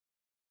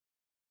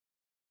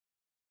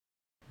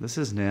This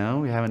is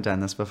new. We haven't done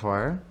this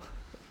before.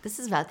 This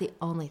is about the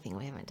only thing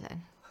we haven't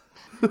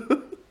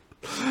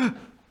done.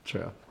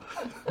 True.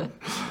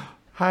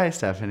 Hi,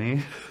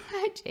 Stephanie.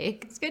 Hi,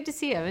 Jake. It's good to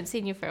see you. I haven't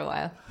seen you for a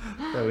while.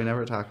 Yeah, we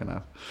never talk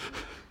enough.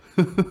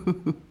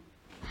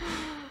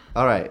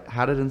 All right.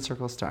 How did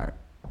Encircle start?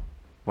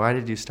 Why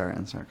did you start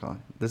Encircle?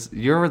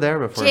 You were there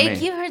before me.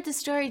 Jake, you heard the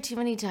story too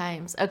many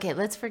times. Okay,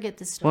 let's forget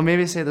the story. Well,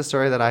 maybe say the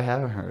story that I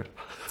haven't heard.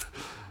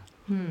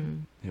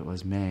 It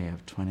was May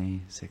of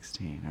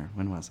 2016, or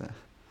when was it?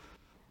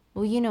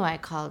 Well, you know I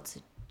called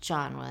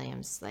John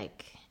Williams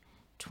like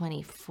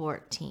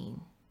 2014.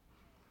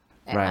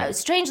 Right.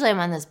 Strangely, I'm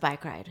on this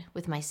bike ride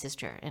with my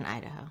sister in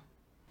Idaho.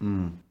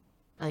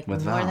 Like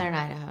With Val? northern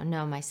Idaho.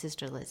 No, my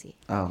sister Lizzie.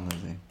 Oh,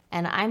 Lizzie.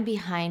 And I'm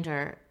behind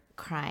her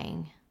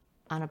crying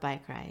on a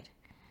bike ride,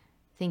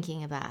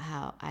 thinking about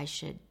how I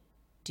should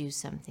do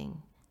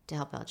something to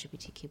help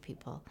LGBTQ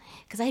people.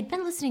 Because I had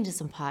been listening to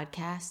some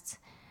podcasts,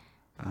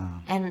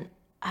 and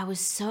I was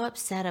so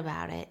upset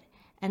about it.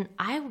 And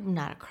I'm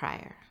not a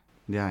crier.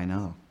 Yeah, I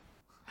know.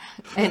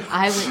 And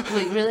I would,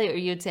 wait, really? Or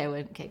you'd say I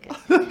wouldn't? Okay, good.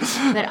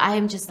 But I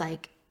am just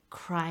like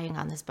crying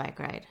on this bike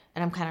ride.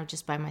 And I'm kind of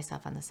just by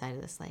myself on the side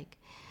of this lake.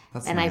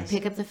 That's And nice. I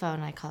pick up the phone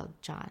and I call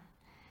John.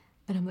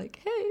 And I'm like,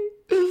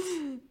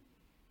 hey,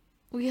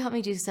 will you help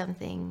me do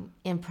something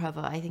in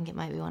Provo? I think it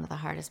might be one of the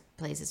hardest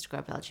places to grow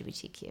up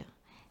LGBTQ.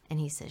 And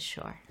he says,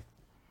 sure.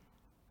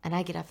 And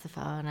I get off the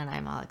phone and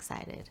I'm all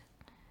excited.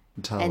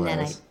 And then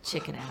I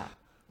chicken out.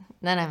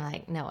 Then I'm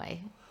like, no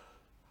way.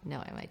 No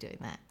way am I doing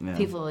that. Yeah.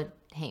 People would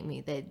hate me.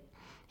 They'd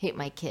hate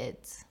my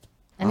kids.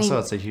 I Also, mean,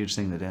 it's a huge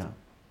thing to do.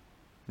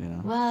 You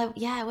know? well,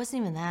 yeah, it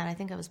wasn't even that. I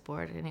think I was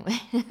bored anyway.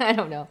 I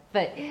don't know.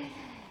 But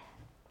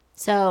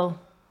so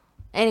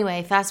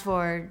anyway, fast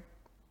forward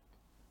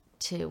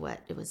to what?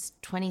 It was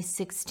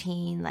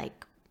 2016,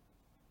 like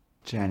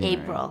January.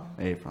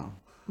 April.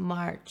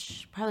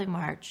 March, probably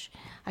March.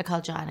 I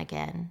called John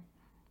again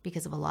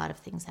because of a lot of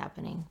things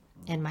happening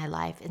in my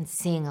life and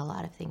seeing a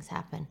lot of things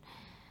happen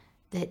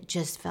that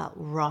just felt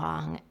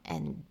wrong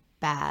and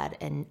bad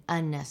and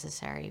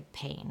unnecessary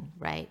pain,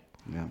 right?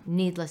 Yeah.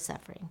 Needless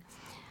suffering.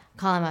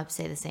 Call him up,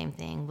 say the same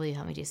thing. Will you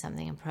help me do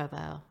something in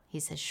Provo? He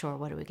says, sure,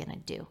 what are we going to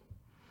do?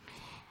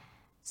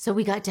 So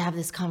we got to have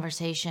this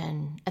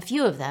conversation, a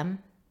few of them,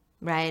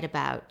 right,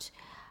 about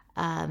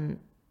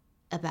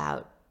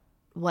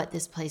what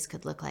this place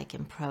could look like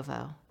in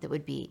Provo that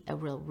would be a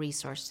real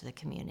resource to the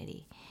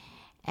community.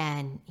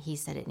 And he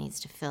said it needs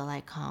to feel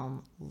like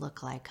home,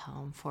 look like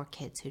home for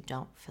kids who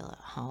don't feel at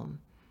home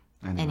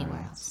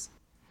anywhere else.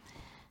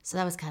 So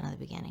that was kind of the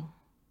beginning.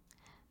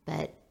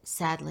 But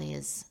sadly,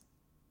 as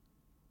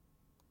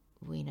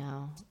we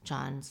know,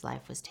 John's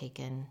life was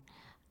taken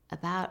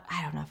about,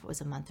 I don't know if it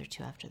was a month or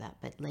two after that,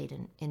 but late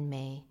in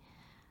May.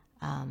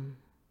 And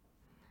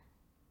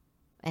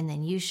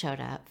then you showed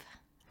up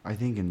I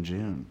think in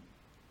June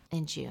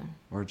in June.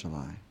 or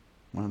July.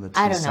 One of the two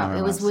I don't know. summer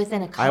It was months.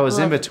 within a couple I was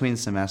in of- between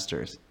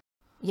semesters.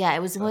 Yeah,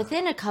 it was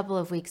within a couple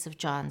of weeks of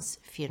John's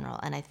funeral,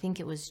 and I think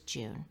it was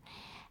June.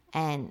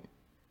 And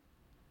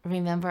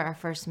remember our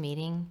first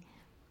meeting?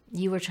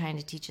 You were trying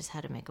to teach us how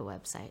to make a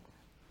website.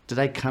 Did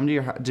I come to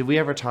your house? Did we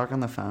ever talk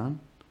on the phone?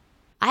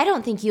 I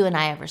don't think you and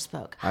I ever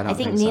spoke. I don't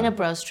think Nina so.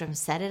 Brostrom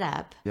set it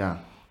up, Yeah.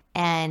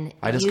 and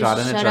I just you got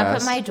an showed address. up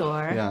at my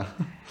door, Yeah.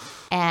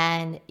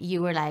 and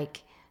you were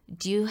like,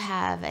 do you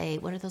have a,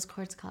 what are those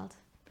cords called?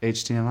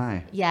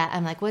 HDMI. Yeah,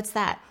 I'm like, what's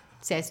that?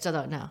 See, I still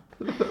don't know.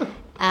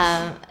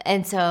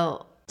 And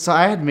so, So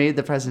I had made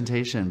the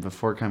presentation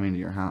before coming to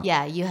your house.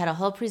 yeah, you had a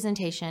whole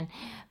presentation,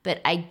 but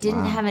I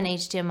didn't have an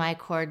HDMI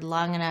cord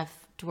long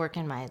enough to work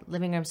in my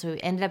living room, so we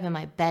ended up in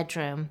my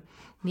bedroom,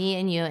 me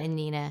and you and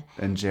Nina.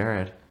 And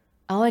Jared.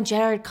 Oh, and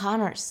Jared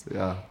Connors.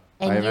 Yeah.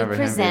 And I you remember him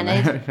being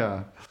presented. there.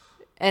 Yeah.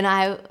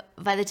 And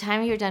by the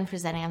time you were done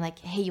presenting, I'm like,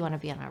 hey, you want to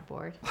be on our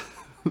board?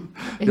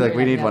 You're like,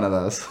 we need no. one of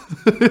those.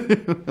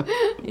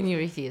 And you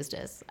refused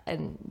us.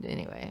 And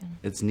anyway.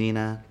 It's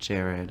Nina,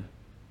 Jared.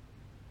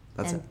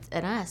 That's it.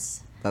 And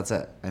us. That's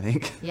it, I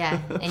think.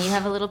 Yeah. And you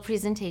have a little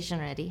presentation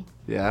ready.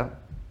 Yeah.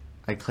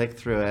 I clicked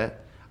through it.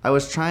 I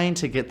was trying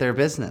to get their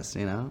business,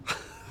 you know?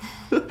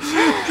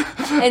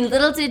 And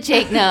little did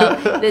Jake know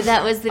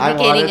that was the I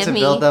beginning wanted of to me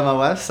build them a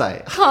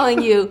website.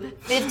 calling you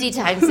 50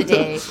 times a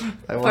day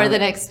for wanted- the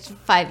next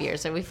 5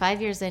 years. Are we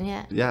 5 years in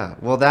yet? Yeah.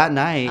 Well, that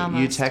night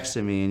Almost. you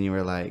texted me and you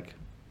were like,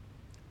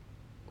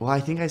 well, I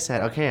think I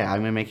said, okay,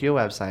 I'm going to make you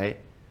a website.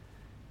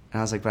 And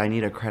I was like, but I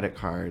need a credit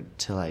card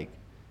to like,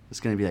 it's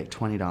going to be like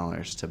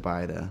 $20 to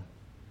buy the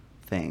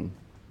thing.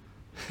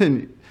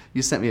 And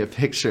you sent me a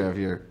picture of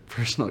your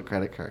personal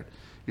credit card.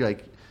 You're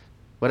like,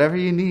 whatever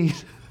you need.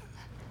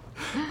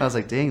 I was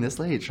like, dang, this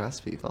lady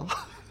trusts people.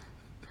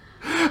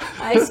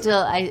 I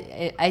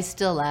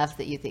still laugh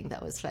that you think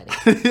that was funny.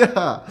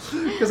 Yeah.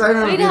 Because I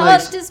remember I mean, being how like,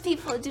 else do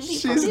people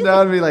she's do?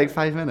 known me like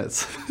 5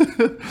 minutes.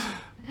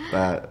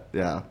 But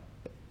yeah,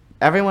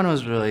 everyone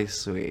was really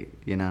sweet,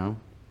 you know.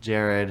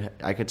 Jared,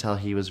 I could tell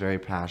he was very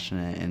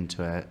passionate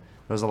into it.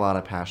 There was a lot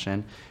of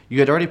passion. You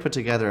had already put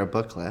together a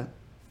booklet.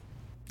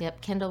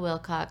 Yep, Kendall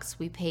Wilcox,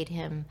 we paid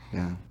him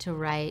Yeah. to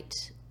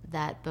write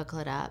that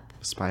booklet up.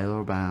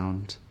 Spiral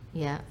bound,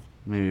 Yeah.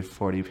 maybe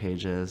 40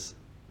 pages.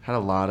 Had a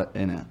lot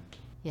in it.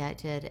 Yeah, it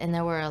did. And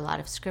there were a lot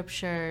of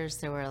scriptures.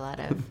 There were a lot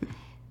of,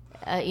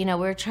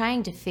 we're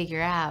trying to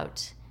figure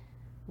out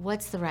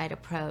what's the right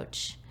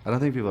approach. I don't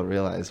think people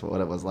realize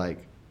what it was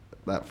like,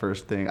 that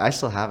first thing. I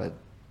still have it.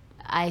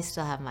 I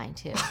still have mine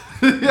too.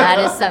 That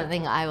is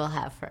something I will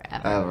have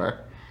forever.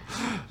 Ever.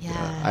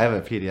 Yeah. I have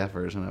a PDF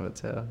version of it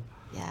too.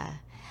 Yeah.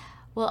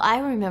 Well, I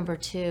remember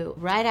too,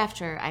 right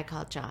after I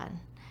called John,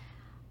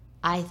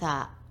 I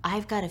thought,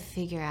 I've got to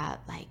figure out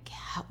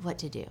what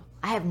to do.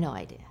 I have no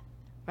idea,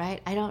 right?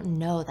 I don't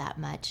know that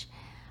much.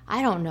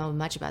 I don't know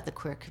much about the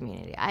queer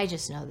community. I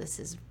just know this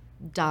is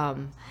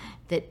dumb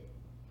that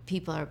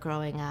people are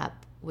growing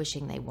up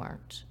wishing they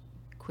weren't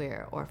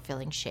queer or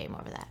feeling shame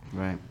over that.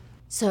 Right.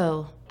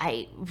 So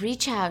I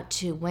reach out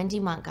to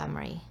Wendy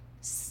Montgomery.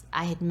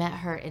 I had met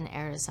her in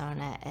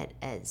Arizona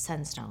at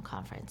Sunstone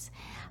Conference.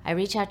 I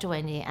reach out to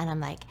Wendy and I'm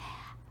like,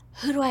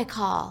 who do I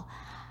call?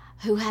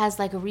 Who has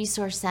like a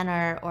resource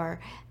center or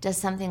does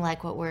something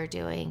like what we're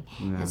doing?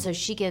 Yeah. And so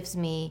she gives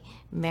me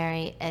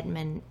Mary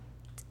Edmond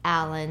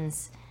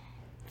Allen's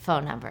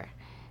phone number.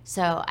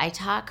 So I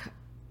talk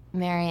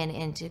Marion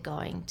into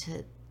going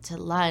to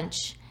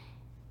lunch.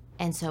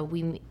 And so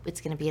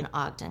it's going to be in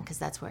Ogden because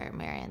that's where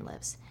Marion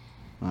lives.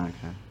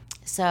 Okay.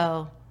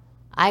 So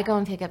I go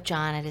and pick up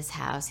John at his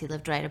house. He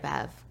lived right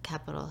above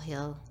Capitol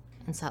Hill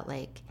in Salt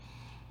Lake.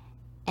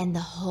 And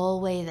the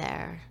whole way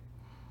there,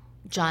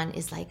 John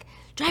is like,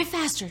 drive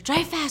faster,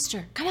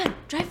 come on,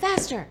 drive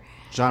faster.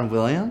 John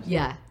Williams?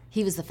 Yeah.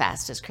 He was the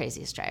fastest,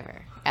 craziest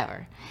driver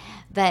ever.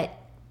 But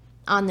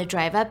on the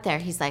drive up there,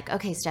 he's like,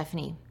 okay,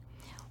 Stephanie,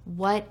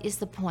 what is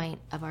the point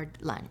of our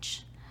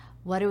lunch?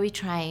 What are we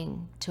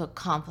trying to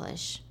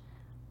accomplish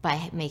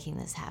by making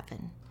this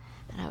happen?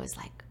 And I was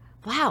like,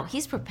 wow,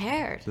 he's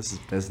prepared. This is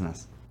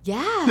business.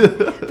 Yeah.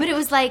 But it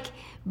was like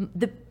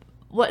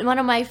one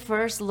of my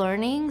first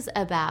learnings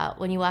about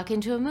when you walk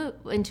into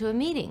a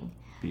meeting.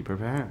 Be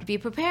prepared. Be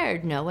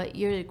prepared. Know what are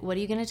you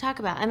going to talk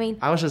about? I mean,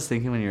 I was just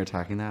thinking when you were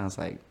talking that, I was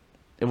like,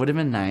 it would have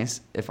been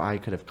nice if I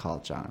could have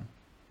called John.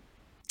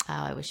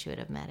 oh, I wish you would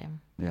have met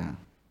him. Yeah.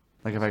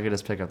 Like if I could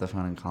just pick up the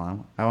phone and call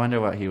him. I wonder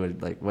what he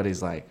would like, what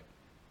he's like.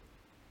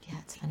 Yeah,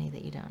 it's funny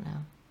that you don't know.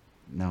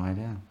 No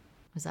idea.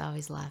 I was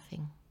always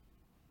laughing.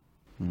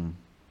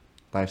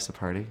 Life's a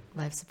party.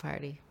 Life's a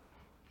party.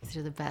 He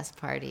threw the best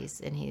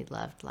parties, and he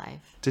loved life.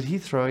 Did he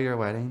throw your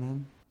wedding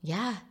then?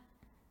 Yeah.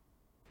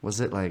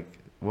 Was it like,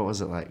 what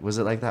was it like? Was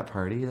it like that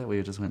party that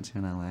we just went to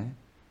in LA?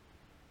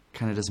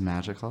 Kind of just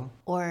magical?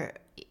 Or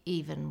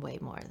even way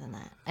more than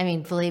that. I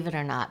mean, believe it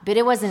or not. But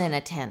it wasn't in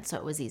a tent, so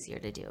it was easier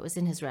to do. It was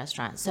in his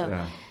restaurant. So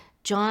Yeah.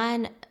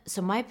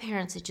 so my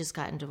parents had just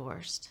gotten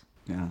divorced.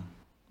 Yeah.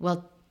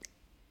 Well,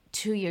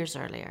 2 years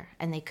earlier,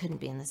 and they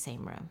couldn't be in the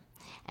same room.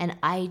 And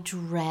I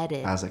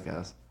dreaded As it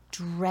goes.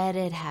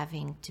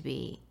 having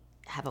to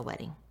have a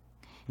wedding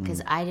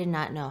because I did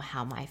not know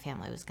how my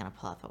family was going to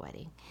pull off a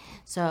wedding.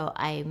 So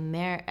I'm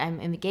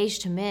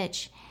engaged to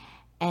Mitch,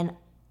 and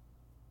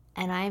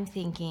I'm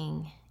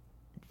thinking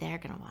they're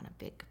going to want a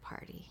big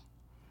party.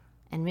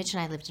 And Mitch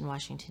and I lived in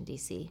Washington,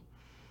 D.C.,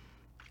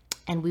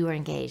 and we were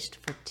engaged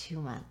for 2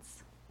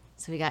 months.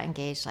 So we got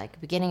engaged like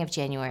beginning of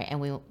January, and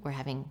we were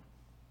having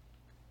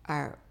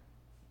our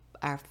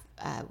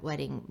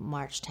wedding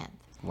March 10th.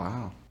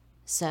 Wow.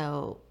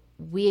 So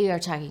we are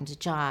talking to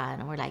John,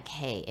 and we're like,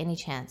 hey, any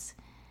chance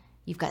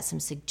you've got some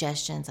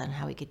suggestions on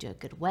how we could do a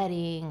good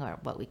wedding or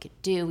what we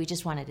could do? We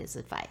just wanted his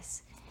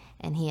advice.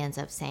 And he ends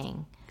up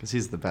saying... Because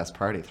he's the best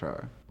party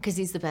thrower. Because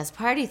he's the best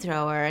party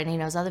thrower, and he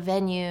knows all the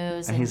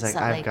venues. And he's like,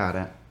 I've got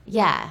it.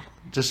 Yeah.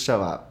 Just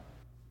show up.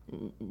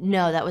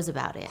 No, that was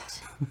about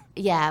it.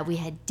 Yeah, we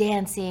had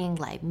dancing,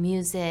 live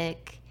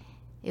music.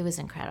 It was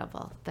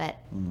incredible, but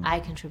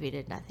I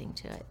contributed nothing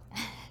to it.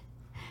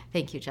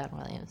 Thank you, John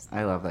Williams.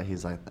 I love that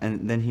he's like,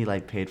 and then he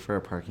like paid for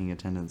a parking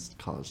attendant's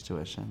college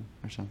tuition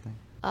or something.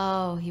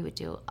 Oh, he would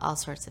do all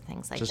sorts of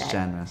things like that. Just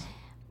generous.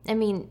 I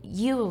mean,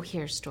 you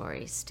hear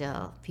stories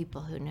still,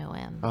 people who knew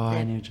him. Oh,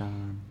 I knew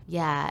John.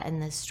 Yeah,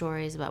 and the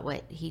stories about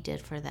what he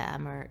did for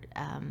them.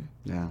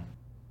 Yeah.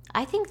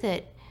 I think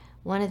that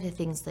one of the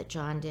things that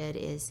John did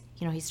is,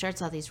 he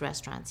starts all these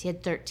restaurants. He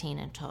had 13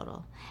 in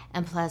total,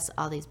 and plus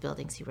all these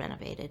buildings he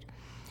renovated.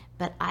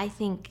 But I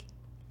think,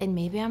 and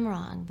maybe I'm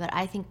wrong, but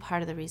I think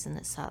part of the reason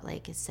that Salt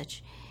Lake is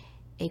such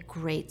a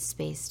great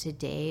space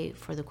today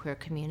for the queer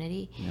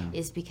community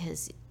is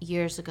because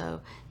years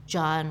ago,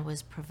 John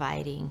was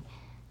providing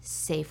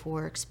safe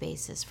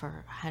workspaces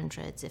for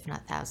hundreds, if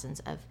not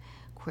thousands, of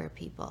queer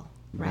people,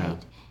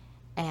 right?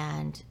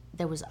 And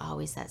there was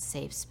always that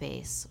safe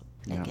space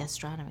at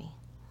Gastronomy.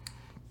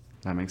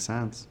 That makes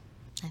sense.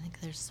 I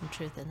think there's some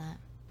truth in that.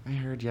 I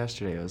heard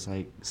yesterday it was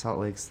like Salt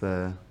Lake's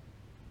there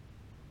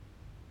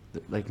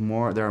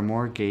are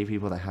more gay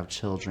people that have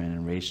children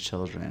and raise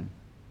children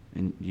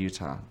in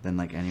Utah than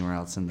like anywhere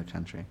else in the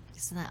country.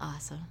 Isn't that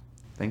awesome?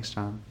 Thanks,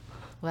 John.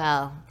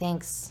 Well,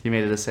 thanks. He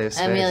made it a safe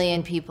space. A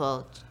million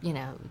people,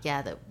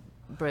 that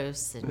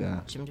Bruce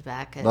and Jim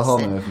DeBacchus. The whole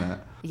and,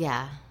 movement.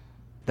 Yeah.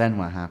 Then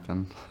what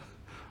happened?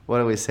 What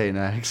do we say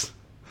next?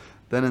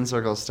 Then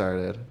Encircle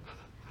started.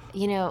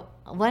 You know,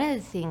 one of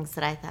the things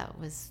that I thought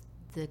was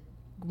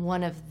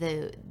one of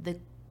the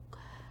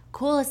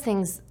coolest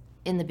things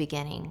in the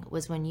beginning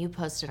was when you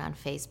posted on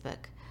Facebook,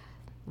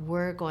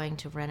 we're going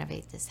to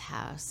renovate this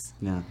house.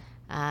 Yeah.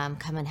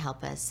 Come and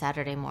help us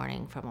Saturday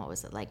morning from, what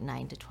was it, like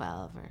 9 to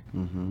 12?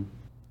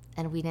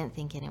 And we didn't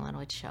think anyone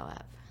would show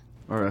up.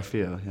 Or a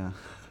few, yeah.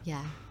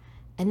 Yeah.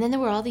 And then there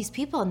were all these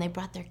people, and they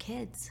brought their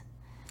kids.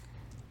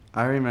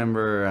 I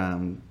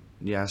remember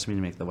you asked me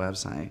to make the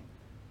website,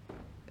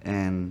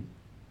 and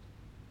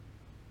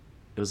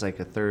it was like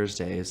a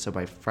Thursday, so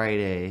by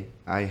Friday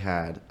I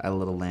had a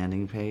little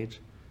landing page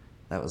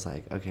that was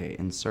like, okay,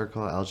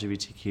 Encircle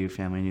LGBTQ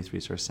Family and Youth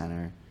Resource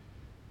Center,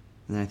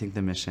 and then I think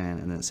the mission,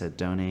 and then it said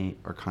donate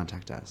or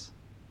contact us.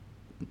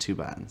 2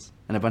 buttons.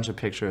 And a bunch of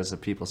pictures of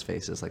people's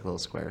faces, like little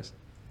squares.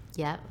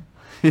 Yep.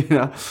 You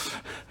know?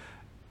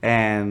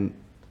 And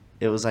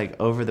it was like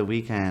over the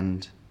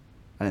weekend,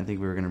 I didn't think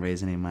we were going to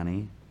raise any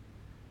money.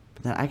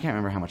 But then I can't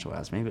remember how much it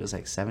was. Maybe it was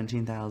like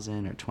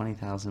 17,000 or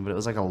 20,000, but it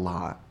was like a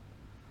lot.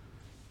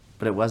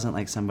 But it wasn't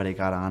like somebody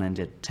got on and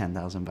did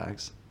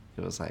 $10,000.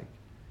 It was like,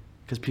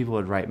 because people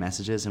would write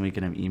messages and we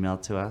get them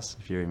emailed to us,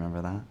 if you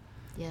remember that.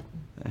 Yep.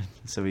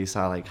 So we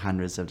saw like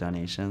hundreds of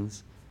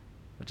donations,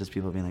 but just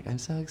people being like, I'm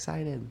so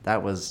excited.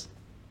 That was,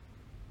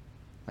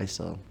 I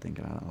still think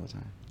about it all the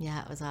time.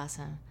 Yeah, it was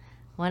awesome.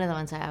 One of the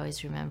ones I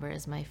always remember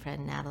is my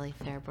friend Natalie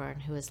Fairburn,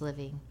 who was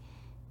living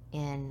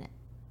in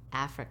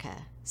Africa,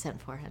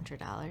 sent $400.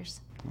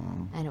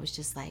 Wow. And it was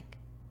just like,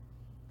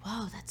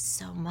 whoa, that's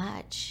so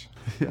much.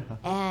 Yeah.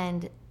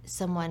 And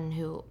someone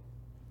who,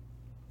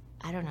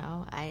 I don't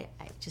know, I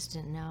just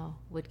didn't know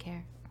would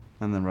care.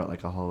 And then wrote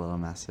like a whole little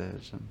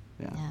message. And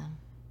Yeah,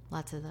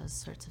 lots of those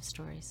sorts of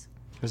stories.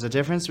 There's a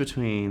difference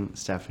between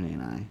Stephanie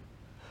and I,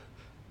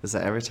 is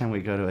that every time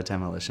we go to a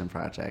demolition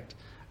project,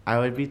 I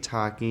would be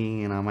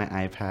talking and on my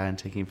iPad and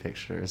taking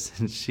pictures,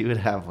 and she would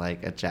have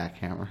like a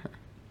jackhammer.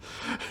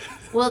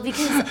 Well,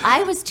 because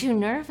I was too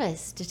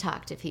nervous to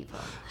talk to people.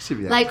 She'd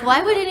be Like,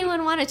 why would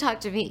anyone want to talk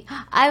to me?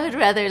 I would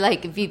rather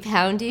like be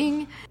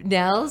pounding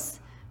nails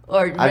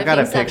or I've got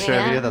a ripping picture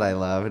something of you out. that I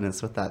love, and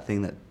it's with that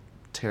thing that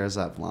tears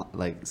up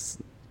like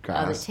Oh,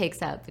 grass. that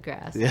takes out the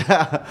grass.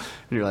 Yeah,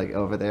 and you're like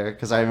over there,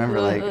 because I remember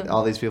like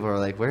all these people were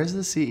like, "Where's the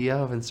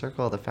CEO of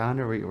Encircle, the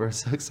founder? We're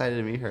so excited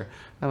to meet her."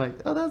 I'm like,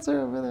 "Oh, that's her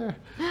over there."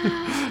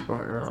 It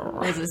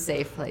was a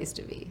safe place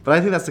to be. But I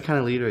think that's the kind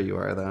of leader you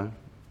are, though.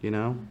 You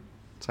know,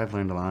 so I've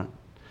learned a lot.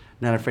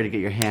 Not afraid to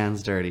get your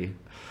hands dirty.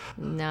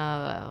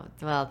 No,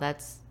 well,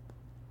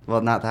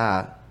 Well, not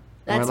that.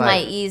 that's More my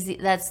like- easy.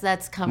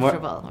 That's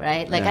comfortable,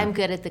 right? Like Yeah. I'm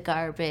good at the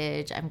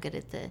garbage. I'm good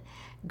at the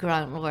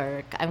grunt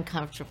work. I'm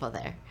comfortable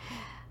there.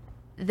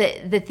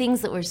 The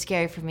things that were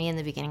scary for me in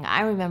the beginning,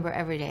 I remember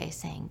every day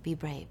saying, "Be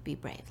brave, be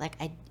brave." Like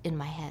in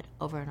my head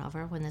over and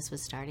over when this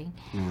was starting,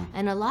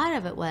 and a lot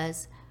of it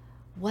was,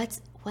 what's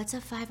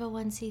a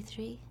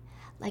 501c3?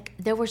 Like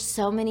there were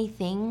so many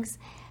things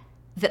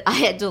that I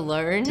had to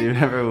learn. Do you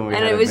remember when we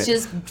and had I a was ma-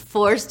 just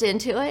forced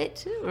into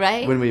it,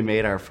 right? when we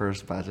made our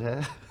first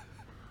budget?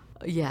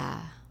 Yeah.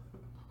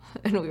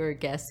 And we were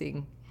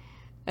guessing.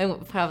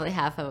 And probably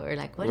half of it were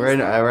like, what we're is at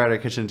that? our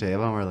kitchen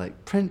table and we're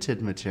like,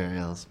 printed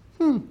materials.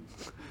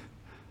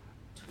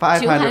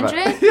 500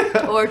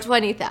 200 or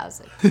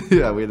 20,000?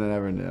 Yeah, we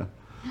never knew.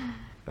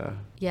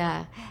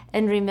 Yeah.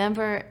 And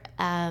remember,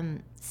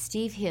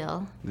 Steve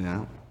Hill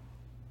Yeah.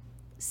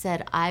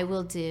 said, I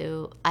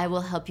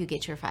will help you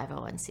get your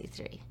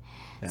 501c3.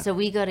 Yeah. So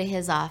we go to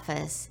his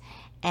office,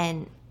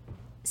 and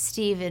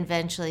Steve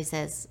eventually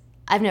says,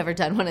 I've never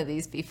done one of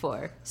these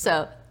before,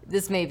 so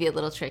this may be a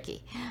little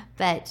tricky.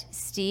 But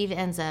Steve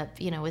ends up,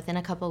 within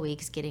a couple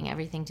weeks getting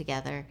everything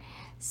together,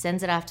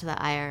 sends it off to the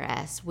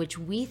IRS, which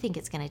we think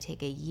it's going to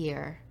take a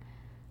year.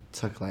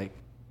 Took like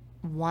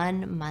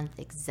 1 month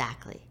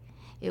exactly.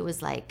 It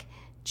was like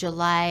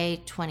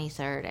July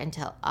 23rd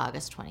until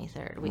August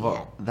 23rd. We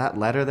had. That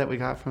letter that we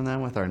got from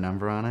them with our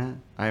number on it,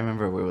 I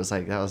remember it was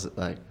like, that was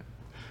like,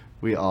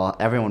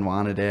 everyone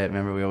wanted it.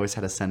 Remember, we always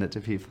had to send it to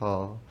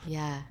people.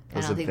 Yeah, I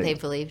was don't a think big- they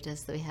believed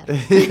us that we had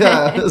it.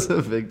 Yeah, it was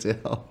a big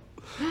deal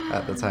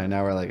at the time.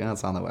 Now we're like, oh,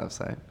 it's on the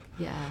website.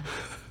 Yeah.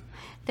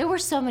 There were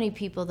so many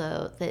people,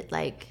 though, that,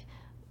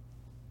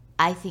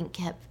 I think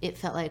it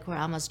felt like we're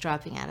almost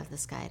dropping out of the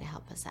sky to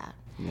help us out.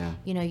 Yeah.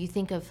 You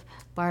think of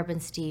Barb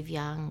and Steve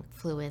Young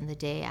flew in the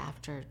day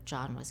after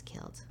John was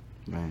killed.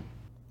 Right.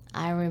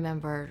 I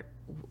remember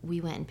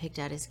we went and picked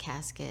out his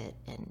casket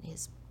and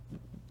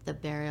the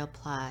burial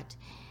plot,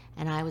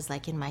 and I was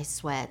like in my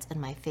sweats,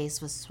 and my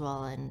face was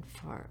swollen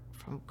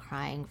from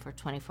crying for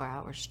 24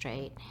 hours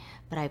straight.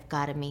 But I've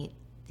got to meet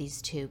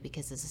these two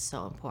because this is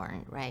so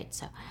important, right?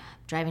 So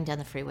driving down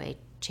the freeway,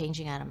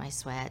 changing out of my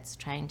sweats,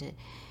 trying to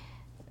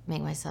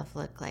make myself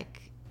look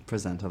like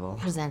Presentable.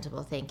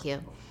 thank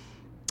you.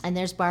 And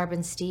there's Barb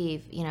and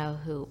Steve,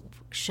 who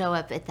show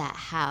up at that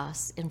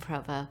house in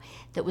Provo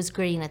that was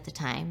green at the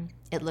time.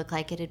 It looked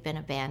like it had been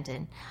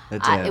abandoned.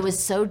 It did. It was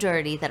so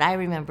dirty that I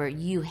remember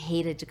you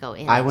hated to go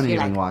in. I wouldn't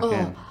You're even like, walk "Oh,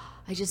 in."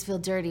 I just feel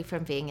dirty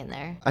from being in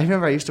there. I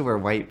remember I used to wear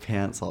white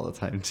pants all the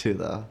time too,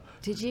 though.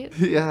 Did you?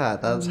 Yeah,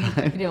 that's You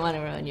didn't want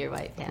to ruin your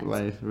white pants.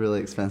 my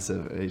really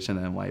expensive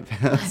H&M white I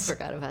pants.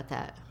 forgot about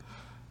that.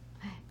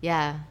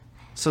 Yeah.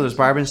 So there's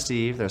Barb and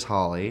Steve. There's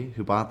Holly,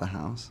 who bought the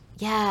house.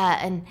 Yeah,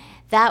 and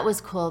that was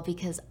cool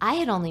because I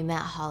had only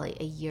met Holly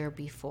a year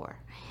before,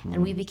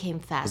 and we became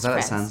fast Was that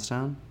friends. at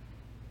Sandstone?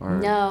 Or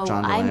No,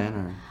 John DeLynn?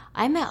 Or?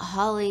 I met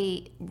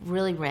Holly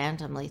really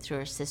randomly through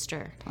her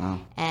sister.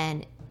 Oh.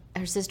 And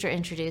her sister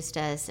introduced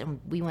us, and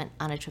we went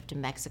on a trip to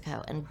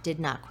Mexico and did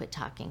not quit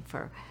talking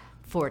for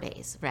 4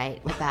 days,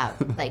 right?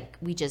 About, like,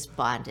 we just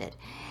bonded.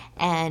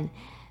 And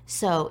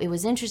so it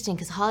was interesting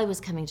because Holly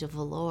was coming to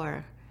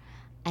Valor,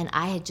 and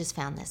I had just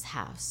found this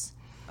house.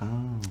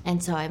 Oh.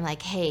 And so I'm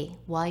like, hey,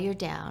 while you're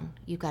down,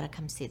 you got to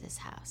come see this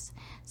house.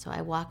 So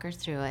I walk her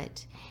through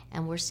it,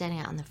 and we're standing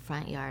out in the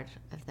front yard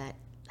of that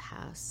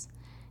house,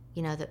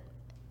 you know,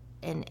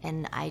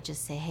 and I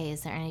just say, hey,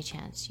 is there any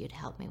chance you'd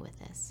help me with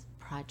this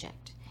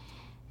project?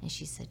 And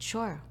she said,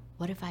 sure.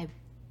 What if I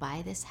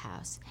buy this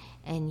house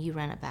and you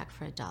rent it back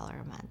for $1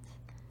 a month?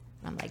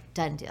 And I'm like,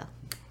 done deal.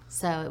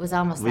 So it was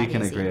almost We that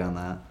can easy. agree on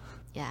that.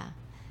 Yeah.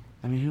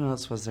 I mean, who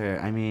else was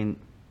there? I mean,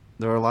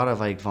 there were a lot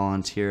of like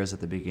volunteers at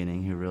the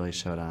beginning who really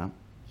showed up,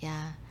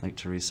 Yeah. like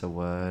Teresa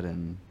Wood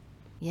and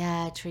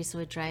Yeah, Teresa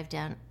would drive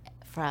down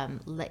from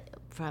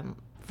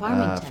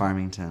Farmington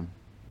Farmington.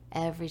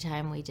 every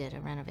time we did a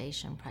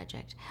renovation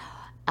project.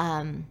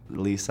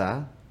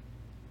 Lisa.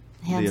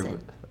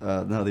 Hanson.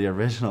 The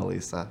original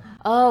Lisa.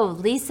 Oh,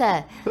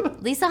 Lisa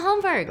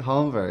Holmberg.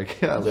 Holmberg.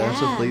 Yeah, Ranch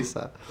Yeah. with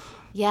Lisa.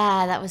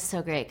 Yeah, that was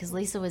so great because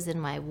Lisa was in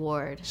my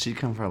ward. She'd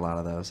come for a lot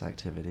of those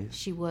activities.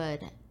 She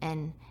would,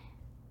 and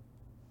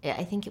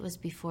I think it was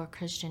before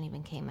Christian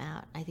even came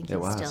out. I think he It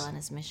was was. still on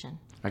his mission.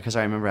 Because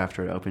I remember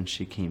after it opened,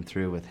 she came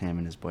through with him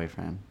and his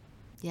boyfriend.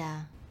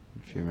 Yeah,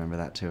 If you remember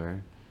that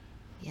tour.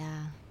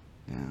 yeah.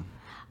 Yeah.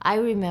 I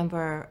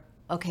remember,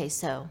 okay,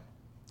 so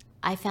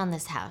I found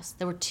this house.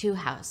 There were 2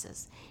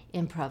 houses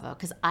in Provo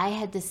because I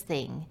had this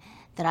thing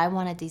that I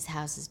wanted these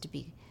houses to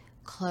be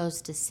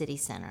close to city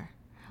center.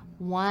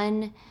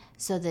 One,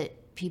 so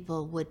that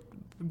people would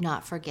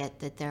not forget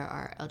that there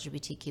are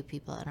LGBTQ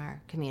people in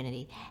our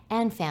community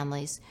and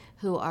families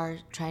who are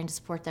trying to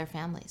support their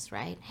families,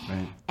 right?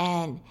 Right.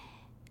 And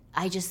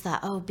I just thought,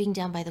 oh, being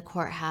down by the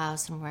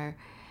courthouse and where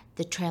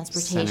the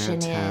transportation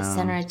is,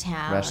 center of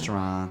town.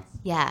 Restaurant.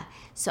 Yeah.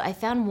 So I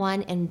found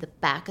one in the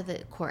back of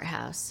the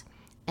courthouse,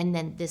 and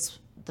then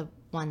the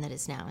one that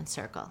is now in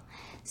Circle.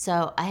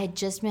 So I had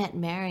just met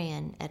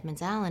Marion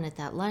Edmonds Allen at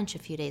that lunch a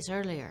few days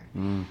earlier,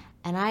 and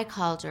I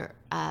called her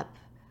up.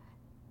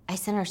 I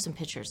sent her some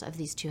pictures of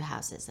these 2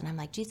 houses, and I'm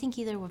like, do you think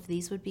either of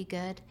these would be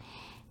good?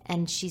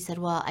 And she said,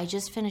 well, I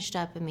just finished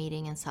up a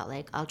meeting in Salt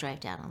Lake. I'll drive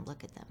down and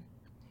look at them.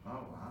 Oh,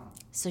 wow.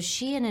 So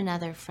she and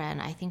another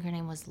friend, I think her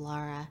name was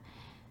Laura,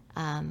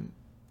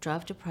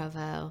 drove to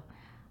Provo.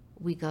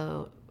 We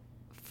go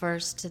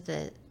first to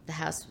the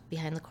house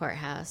behind the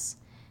courthouse,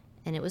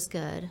 and it was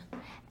good.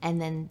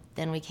 And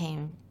then we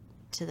came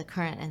to the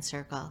Current and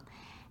Circle,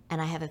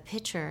 and I have a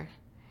picture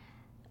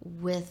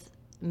with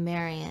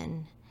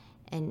Marion,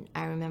 and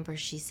I remember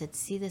she said,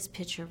 see this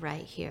picture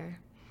right here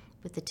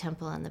with the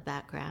temple in the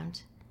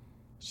background?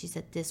 She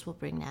said, this will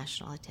bring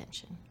national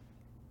attention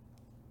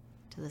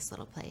to this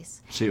little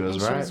place. She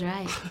was And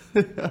right. She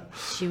was right.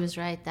 She was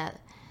right. That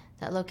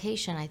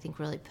location, I think,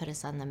 really put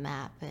us on the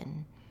map,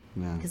 and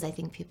Yeah. because I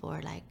think people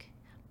were like,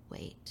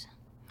 wait,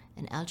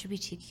 an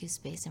LGBTQ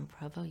space in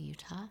Provo,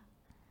 Utah?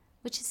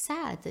 Which is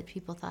sad that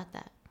people thought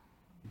that.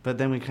 But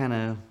then we kind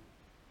of,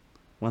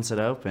 once it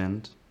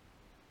opened,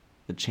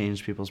 it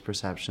changed people's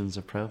perceptions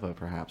of Provo,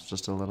 perhaps,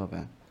 just a little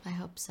bit. I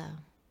hope so.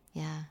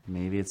 Yeah.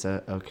 Maybe it's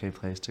a okay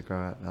place to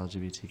grow up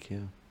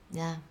LGBTQ.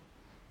 Yeah.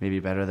 Maybe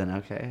better than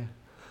okay.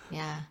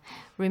 Yeah.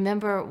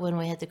 Remember when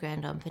we had the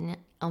grand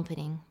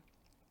opening?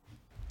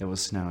 It was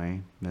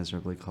snowy,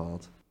 miserably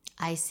cold.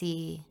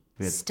 Icy.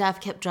 We had- Stuff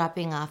kept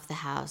dropping off the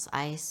house.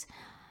 Ice.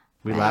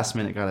 We Right. last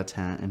minute got a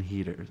tent and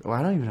heaters. Oh,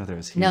 I don't even know if there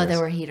was heaters. No, there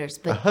were heaters,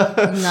 but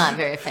not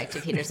very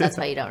effective heaters. That's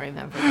why you don't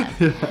remember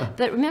them.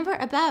 But remember,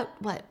 about,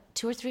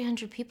 200 or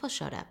 300 people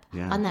showed up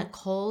Yeah. on that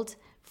cold,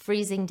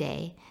 freezing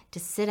day to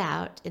sit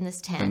out in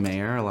this tent. The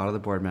mayor, a lot of the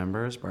board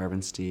members, Barb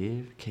and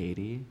Steve,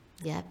 Katie,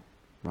 Yep.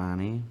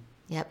 Ronnie.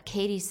 Yep.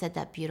 Katie said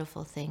that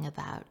beautiful thing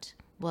about,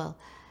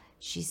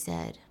 she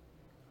said,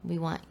 we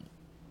want,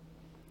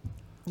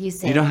 you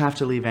said, You don't have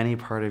to leave any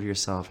part of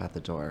yourself at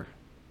the door.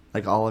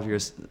 Like all of your...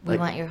 we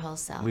want your whole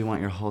self. We want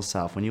your whole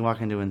self. When you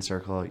walk into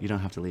Encircle, you don't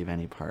have to leave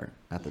any part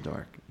at the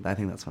door. I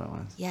think that's what it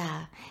was.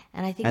 Yeah.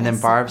 And I think And then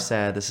that's Barb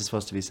said, this is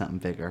supposed to be something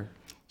bigger.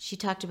 she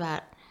talked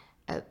about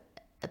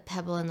a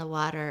pebble in the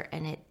water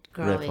and it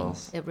growing,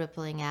 Ripples. it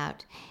rippling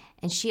out.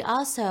 And she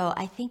also,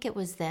 I think it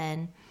was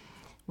then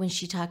when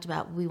she talked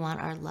about we want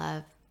our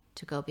love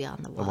to go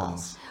beyond the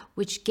walls,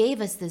 which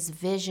gave us this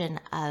vision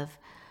of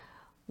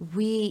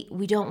we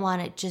don't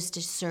want it just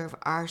to serve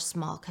our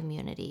small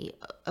community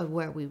of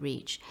where we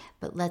reach,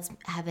 but let's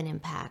have an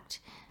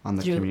impact On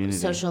the through community.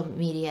 social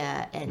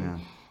media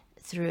and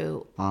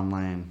through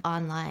Online.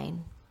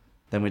 online.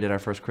 Then we did our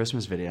first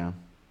Christmas video.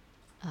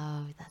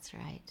 Oh, that's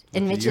right.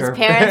 And With Mitch's your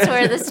parents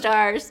were the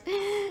stars,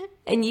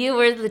 and you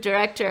were the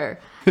director.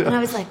 And I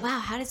was like, wow,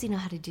 how does he know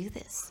how to do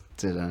this?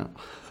 Didn't.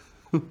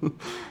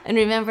 And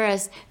remember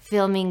us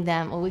filming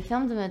them. Well, we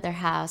filmed them at their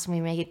house, and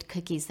we made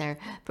cookies there.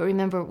 But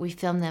remember, we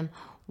filmed them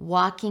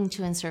walking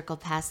to Encircle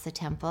past the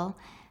temple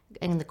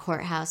and the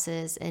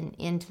courthouses and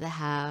into the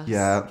house.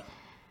 Yeah.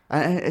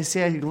 I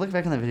see. I look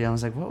back on the video. I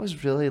was like, what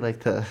was really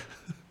like the?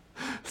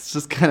 It's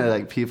just kind of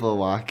like people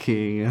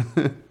walking.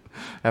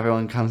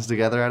 Everyone comes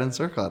together at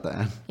Encircle at the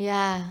end.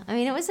 Yeah, I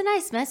mean, it was a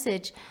nice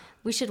message.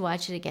 We should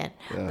watch it again.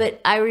 Yeah. But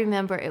I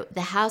remember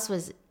the house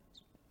was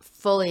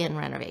fully in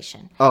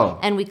renovation. Oh.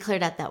 And we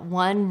cleared out that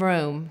one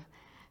room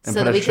And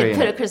so put that a we tree could in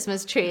put it. a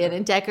Christmas tree in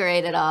and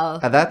decorate it all.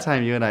 At that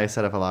time, you and I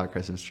set up a lot of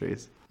Christmas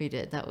trees, We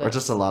did. That or was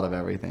just a lot of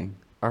everything.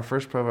 Our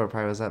first Provo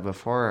Pride, was that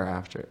before or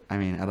after? I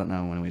mean, I don't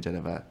know when we did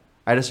it, but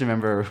I just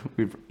remember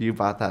you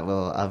bought that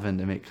little oven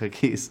to make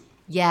cookies.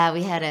 Yeah,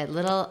 we had a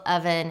little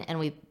oven and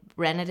we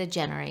rented a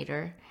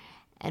generator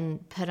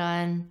and put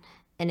on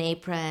an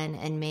apron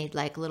and made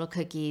like little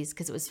cookies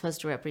because it was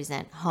supposed to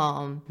represent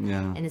home.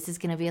 Yeah. And this is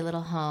going to be a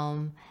little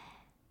home.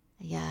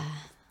 Yeah.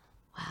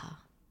 Wow.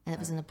 And it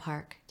was in the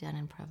park down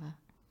in Provo,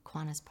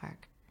 Kiwanis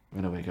Park.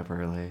 I'm gonna wake up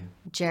early.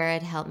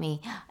 Jared helped me.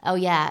 Oh,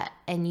 yeah.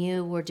 And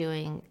you were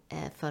doing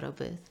a photo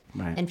booth.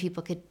 Right. And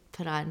people could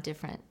put on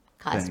different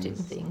costume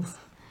Things. things.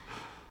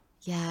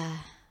 Yeah.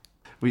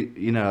 We,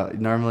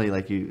 normally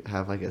like you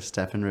have like a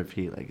step and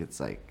repeat, like it's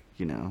like,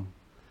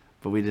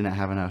 but we didn't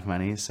have enough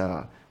money,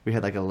 so we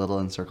had like a little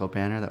Encircle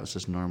banner that was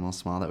just normal,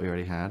 small, that we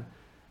already had,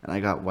 and I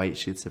got white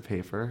sheets of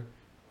paper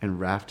and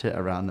wrapped it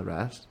around the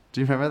rest.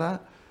 Do you remember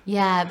that?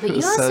 Yeah, but It you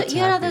was also so you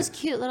had all tacky. those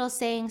cute little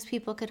sayings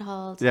people could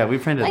hold. Yeah, we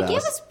printed Like those. it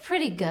was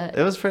pretty good.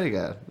 It was pretty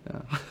good.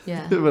 Yeah.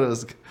 Yeah. But it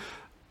was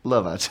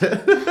low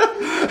budget.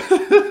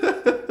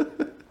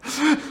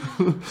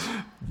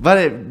 But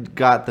it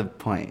got the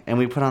point, and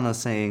we put on those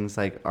sayings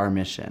like our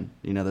mission.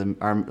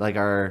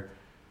 Our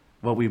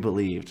what we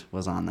believed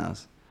was on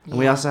those. And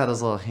we Yeah. also had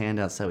those little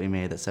handouts that we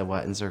made that said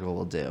what Encircle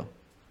will do.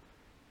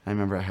 I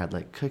remember it had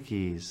like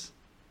cookies,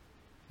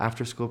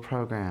 after school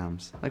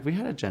programs. Like we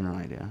had a general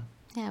idea.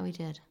 Yeah, we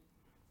did.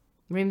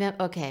 Remember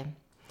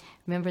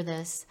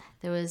this?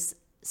 There was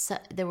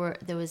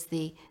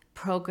the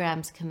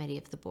programs committee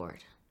of the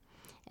board,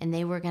 and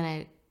they were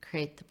going to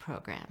create the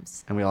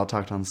programs. And we all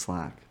talked on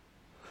Slack.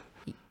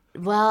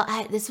 Well,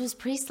 this was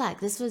pre-Slack.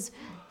 This was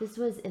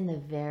in the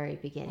very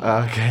beginning.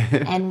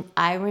 Okay. And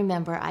I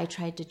remember I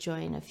tried to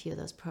join a few of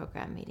those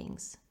program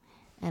meetings,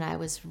 and I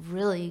was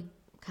really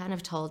kind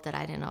of told that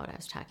I didn't know what I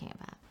was talking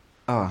about.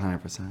 Oh,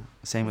 100%.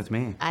 Same with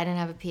me. I didn't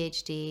have a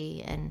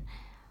PhD, and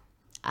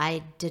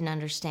I didn't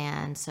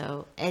understand.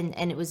 So, and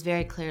it was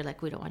very clear,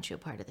 like, we don't want you a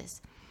part of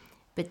this.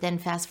 But then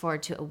fast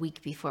forward to a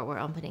week before we're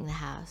opening the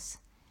house,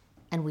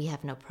 and we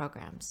have no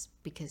programs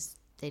because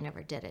they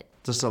never did it.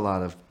 Just a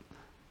lot of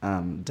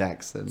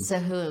decks and So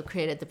who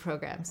created the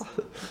programs?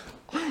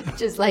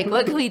 Just like,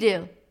 what can we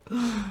do?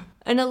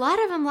 And a lot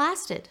of them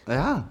lasted.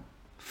 yeah,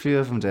 a few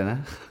of them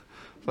didn't.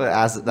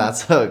 But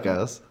that's how it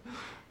goes.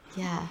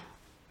 Yeah.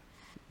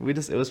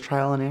 It was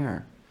trial and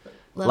error.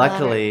 Love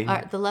Luckily,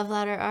 Ladder the Love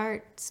Ladder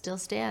art still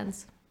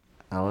stands.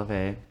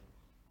 Elevate,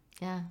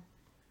 Yeah.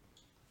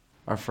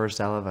 our first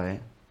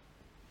Elevate.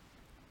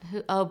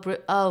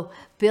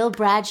 Bill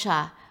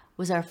Bradshaw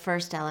was our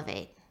first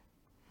Elevate.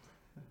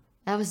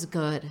 That was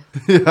good.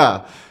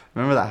 Yeah,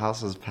 remember that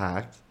house was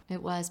packed.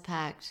 It was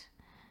packed.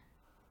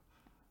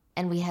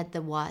 And we had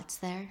the Watts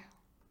there,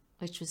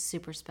 which was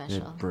super We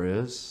special. had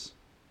Bruce,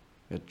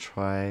 we had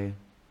Troy.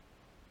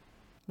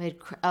 We had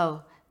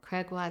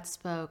Craig Watts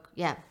spoke.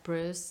 Yeah,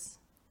 Bruce.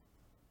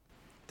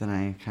 Then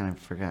I kind of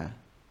forget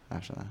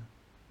after that.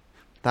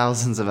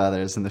 Thousands of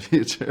others in the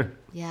future.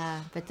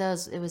 Yeah, but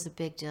it was a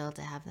big deal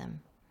to have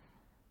them.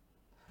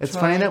 It's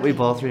Troy funny that we came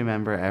both in.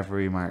 remember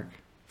every remark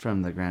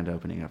from the grand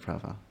opening of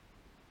Provo.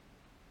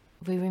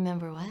 We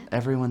remember what?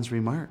 Everyone's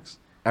remarks.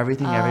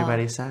 Everything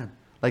everybody said.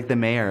 Like the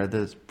mayor,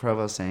 the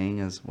Provo saying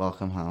is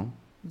welcome home.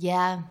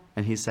 Yeah.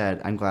 And he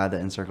said, I'm glad that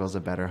Encircle is a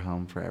better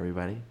home for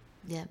everybody.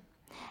 Yep.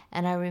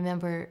 And I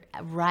remember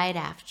right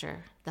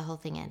after the whole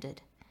thing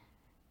ended.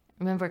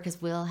 Remember,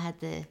 because Will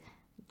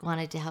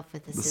wanted to help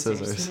with the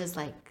scissors. He was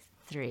like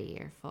 3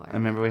 or 4. I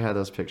remember we had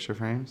those picture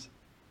frames.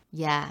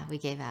 Yeah, we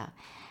gave out.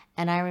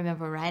 And I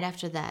remember right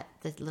after that,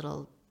 the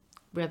little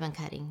ribbon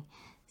cutting,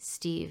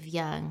 Steve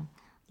Young,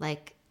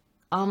 like,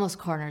 almost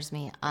corners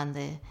me on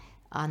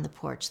the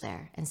porch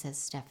there and says,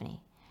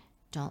 Stephanie,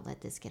 don't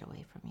let this get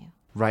away from you.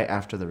 Right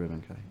after the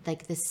ribbon cutting.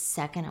 Like the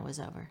second it was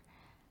over.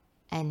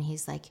 And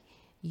he's like,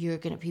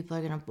 people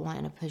are gonna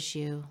want to push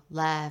you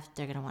left,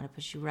 they're gonna want to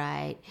push you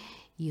right.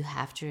 You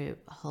have to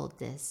hold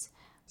this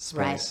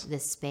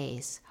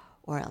space,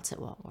 or else it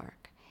won't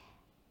work.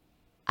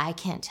 I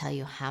can't tell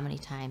you how many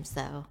times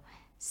though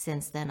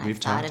since then I've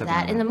thought of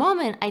that. In the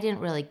moment I didn't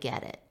really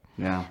get it.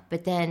 Yeah.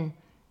 But then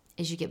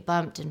as you get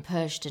bumped and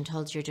pushed and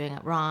told you're doing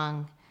it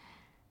wrong,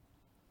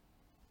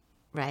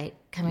 right?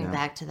 Coming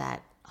back to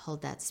that,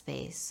 hold that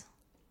space.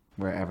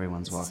 Where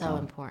everyone's welcome. So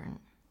important.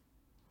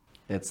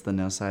 It's the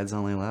No Sides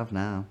Only Love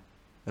now.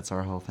 That's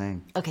our whole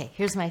thing. Okay,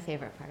 here's my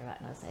favorite part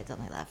about No Sides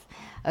Only Love.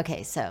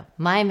 Okay, so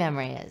my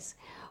memory is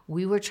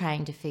we were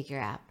trying to figure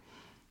out,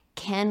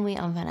 can we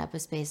open up a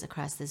space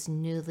across this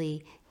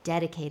newly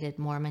dedicated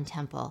Mormon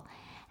temple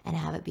and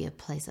have it be a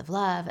place of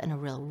love and a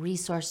real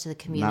resource to the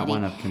community?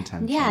 Not one of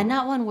contention. Yeah,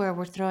 not one where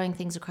we're throwing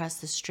things across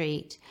the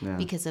street Yeah.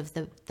 because of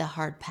the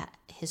hard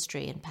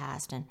history and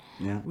past and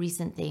Yeah.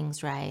 recent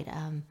things, right?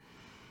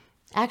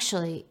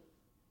 Actually,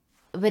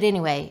 but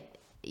anyway,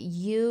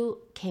 you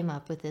came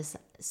up with this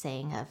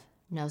saying of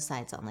No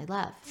Sides Only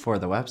Love. For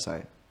the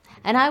website.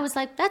 And I was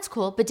like, that's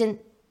cool, but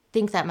didn't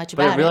think that much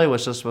But about it really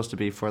was just supposed to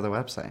be for the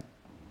website.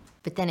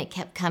 But then it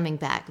kept coming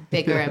back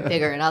bigger and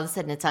bigger, and all of a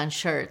sudden it's on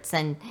shirts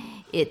and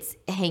it's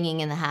hanging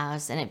in the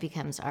house, and it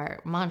becomes our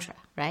mantra,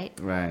 right?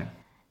 Right.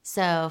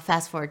 So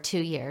fast forward 2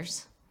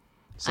 years.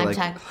 So I'm like,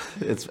 talking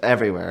it's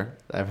everywhere.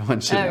 Everyone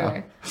should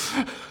know.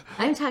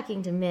 I'm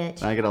talking to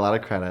Mitch. I get a lot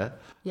of credit.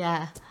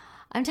 Yeah.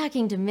 I'm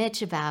talking to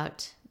Mitch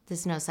about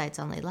this No Sites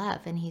Only Love,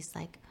 and he's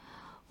like,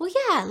 well,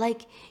 yeah,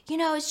 like,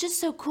 it's just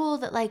so cool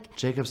that, like,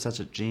 Jacob's such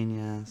a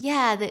genius.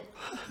 yeah,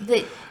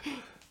 that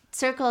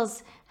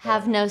circles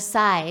have no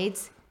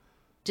sides,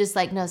 just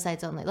like No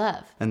Sides Only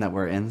Love. And that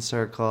we're in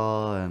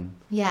circle. And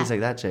Yeah. he's like,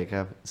 that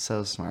Jacob,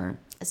 so smart.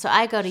 So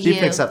I go to She you.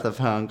 picks up the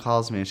phone,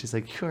 calls me, and she's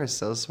like, you are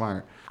so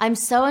smart. I'm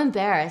so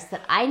embarrassed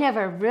that I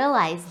never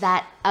realized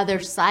that other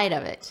side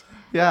of it.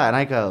 Yeah, and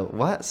I go,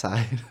 what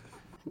side?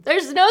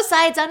 There's no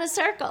sides on a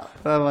circle.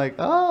 And I'm like,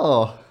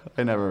 oh,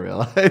 I never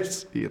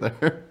realized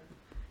either.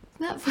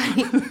 Not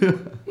funny.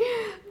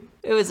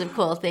 It was a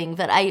cool thing,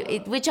 but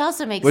which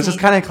also makes Which me, is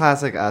kind of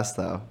classic us,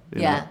 though.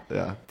 you Yeah. know?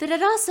 Yeah. But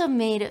it also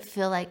made it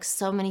feel like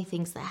so many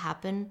things that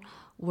happen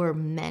were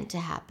meant to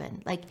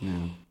happen. Like,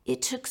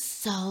 it took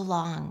so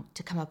long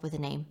to come up with a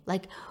name.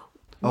 Like,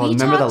 Oh, we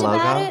remember the talked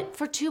about logo? it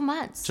for 2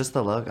 months. Just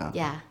the logo.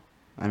 Yeah.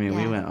 I mean,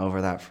 we Yeah. went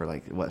over that for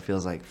like what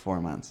feels like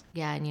 4 months.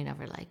 Yeah, and you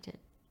never liked it.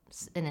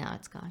 And now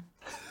it's gone.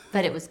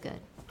 But it was good.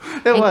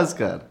 It was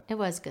good. It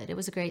was good. It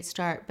was a great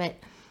start. But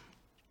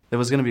It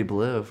was going to be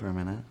blue for a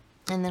minute.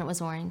 and then it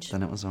was orange.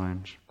 Then it was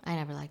orange. I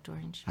never liked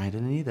orange. I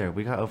didn't either.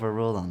 We got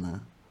overruled on that.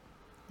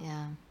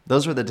 Yeah.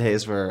 Those were the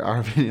days where our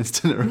opinions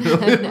didn't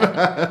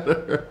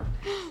really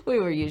We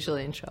were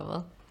usually in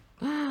trouble.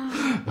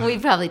 We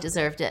probably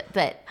deserved it.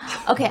 But,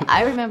 okay,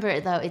 I remember,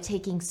 though, it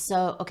taking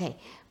so... Okay,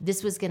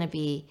 this was going to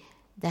be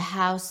the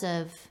house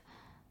of...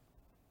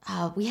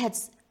 we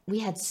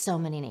had so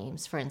many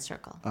names for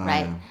Encircle,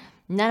 right? yeah.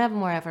 None of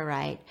them were ever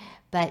right.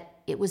 But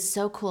it was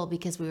so cool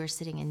because we were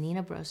sitting in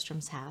Nina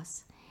Brostrom's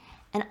house.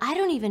 And I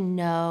don't even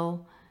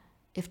know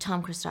if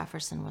Tom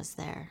Christofferson was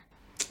there.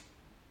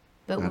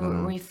 But we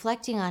were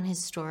reflecting on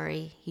his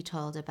story he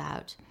told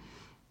about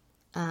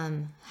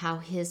how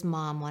his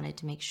mom wanted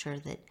to make sure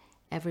that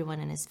everyone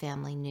in his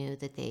family knew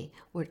that they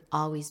would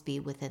always be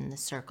within the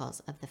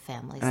circles of the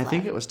family's And I life.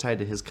 think it was tied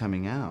to his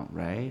coming out,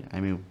 right? I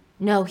mean,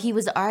 No, he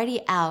was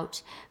already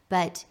out,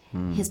 but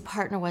his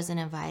partner wasn't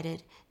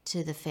invited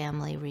to the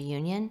family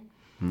reunion.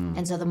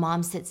 And so the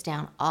mom sits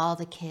down all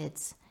the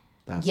kids,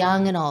 That's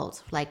young and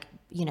old, like,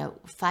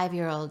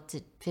 5-year-old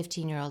to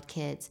 15-year-old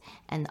kids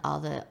and all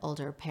the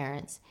older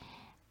parents,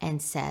 and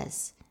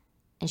says,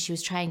 and she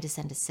was trying to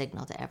send a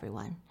signal to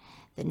everyone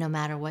that no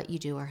matter what you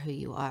do or who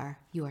you are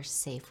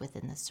safe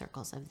within the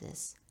circles of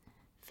this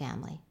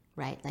family,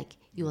 right? Like,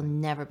 you will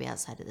never be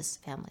outside of this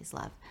family's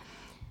love.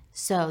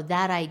 So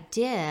that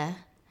idea,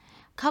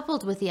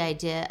 coupled with the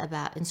idea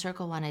about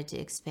Encircle wanted to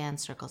expand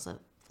circles of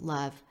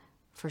love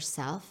for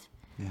self,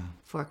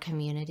 for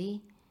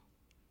community,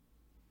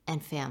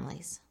 and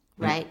families,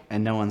 right?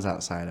 And no one's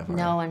outside of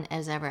No one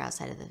is ever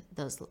outside of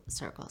those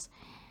circles.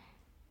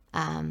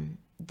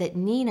 That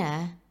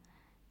Nina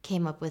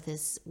came up with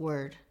this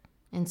word,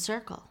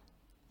 encircle.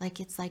 Like,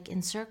 it's like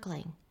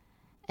encircling.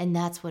 And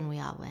that's when we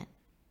all went,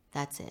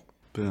 that's it.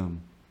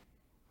 Boom.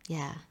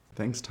 Yeah.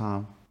 Thanks,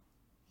 Tom.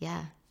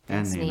 Yeah.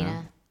 And Thanks,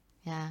 Nina.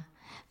 Yeah.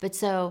 But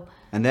so,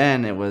 And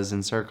then it was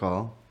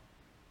Encircle,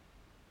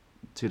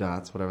 2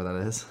 dots, whatever that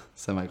is,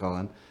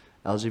 semicolon,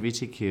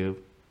 LGBTQ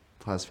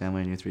plus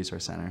Family and Youth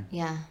Resource Center.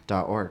 yeah.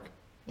 .org.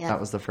 Yeah. That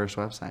was the first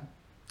website.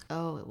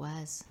 Oh, it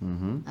was.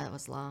 That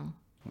was long.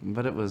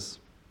 But it was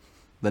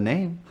the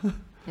name.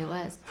 It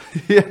was.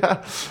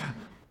 Yeah.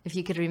 If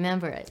you could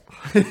remember it.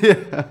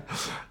 Yeah.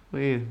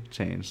 We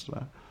changed.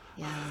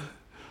 Yeah.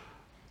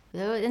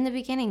 Though in the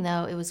beginning,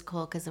 though, it was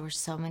cool because there were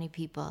so many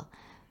people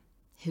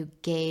who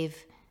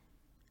gave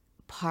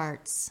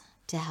parts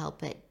to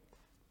help it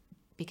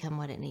become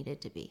what it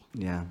needed to be.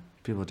 Yeah.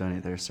 People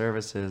donate their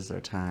services,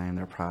 their time,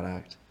 their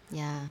product,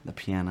 Yeah. the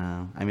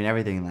piano. I mean,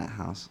 everything in that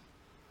house.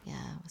 Yeah,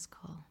 it was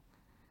cool.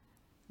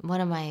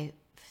 One of my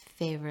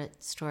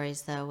favorite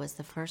stories, though, was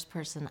the first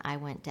person I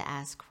went to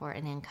ask for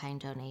an in-kind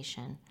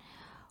donation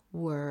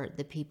were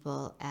the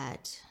people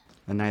at...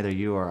 And neither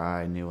you or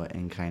I knew what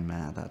in-kind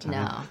meant at that time.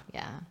 No,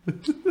 yeah.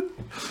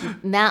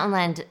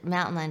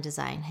 Mountainland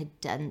Design had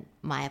done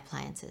my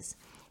appliances,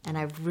 and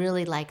I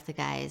really liked the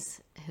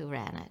guys who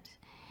ran it.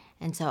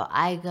 And so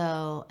I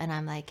go and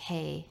I'm like,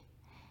 hey,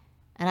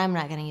 and I'm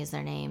not going to use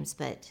their names,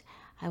 but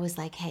I was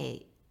like,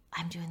 hey,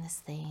 I'm doing this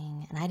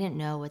thing, and I didn't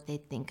know what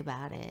they'd think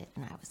about it.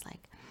 And I was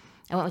like,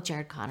 I went with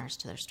Jared Connors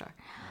to their store.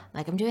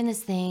 Like, I'm doing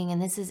this thing,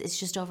 and it's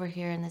just over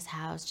here in this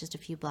house, just a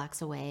few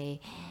blocks away.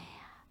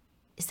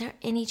 Is there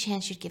any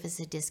chance you'd give us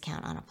a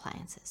discount on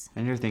appliances?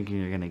 And you're thinking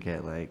you're going to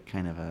get like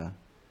kind of a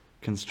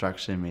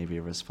construction maybe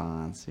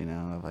response, you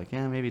know, of like,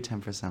 yeah, maybe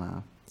 10%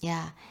 off.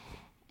 Yeah.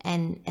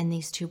 And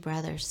these two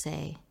brothers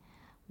say,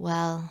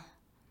 well,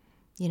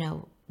 you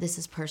know, this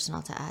is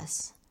personal to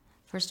us.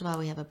 First of all,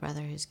 we have a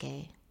brother who's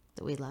gay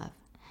that we love.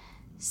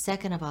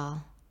 Second of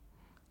all,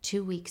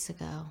 2 weeks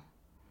ago,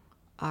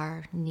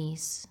 our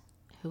niece,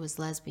 who was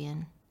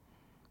lesbian,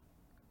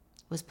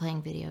 was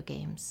playing video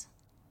games,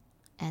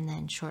 and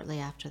then shortly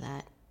after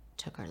that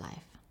took her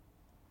life.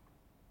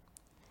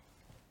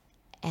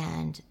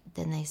 And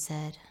then they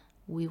said,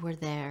 we were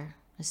there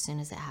as soon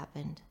as it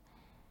happened.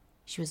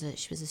 She was a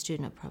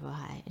student at Provo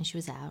High, and she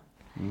was out.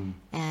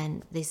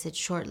 And they said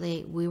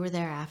shortly, we were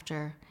there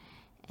after,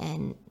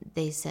 and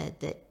they said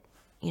that,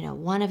 you know,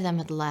 one of them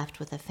had left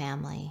with a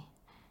family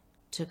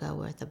to go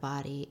with the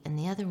body, and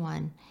the other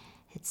one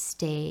had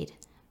stayed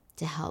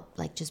to help,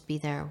 like, just be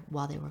there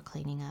while they were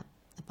cleaning up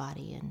the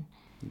body and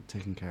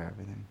Taking care of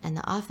everything. And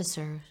the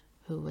officer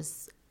who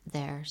was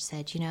there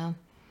said, you know,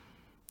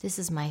 this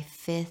is my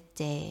 5th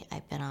day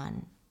I've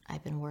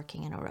been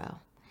working in a row,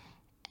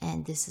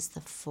 and this is the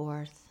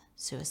 4th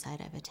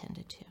suicide I've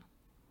attended to.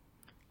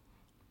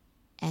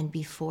 And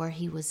before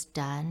he was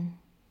done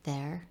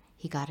there,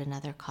 he got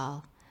another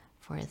call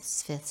for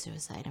his 5th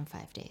suicide in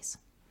 5 days.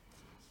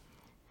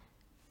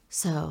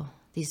 So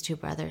these two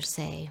brothers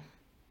say,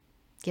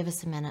 give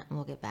us a minute and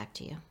we'll get back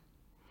to you.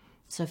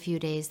 So a few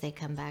days they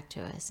come back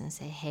to us and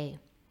say, hey,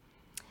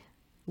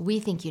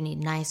 we think you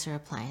need nicer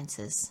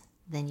appliances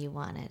than you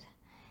wanted,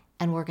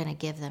 and we're going to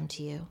give them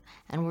to you,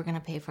 and we're going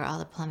to pay for all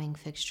the plumbing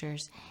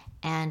fixtures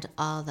and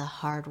all the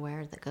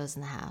hardware that goes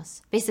in the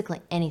house.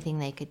 Basically anything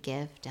they could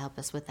give to help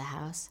us with the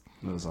house,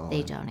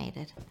 they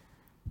donated.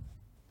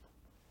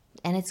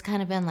 And it's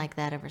kind of been like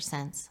that ever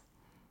since.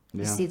 Yeah.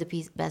 You see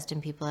the best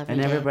in people every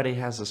day. And everybody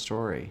has a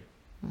story.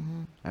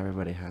 Mm-hmm.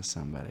 Everybody has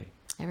somebody.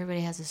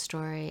 Everybody has a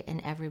story, and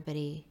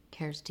everybody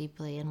cares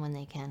deeply, and when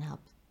they can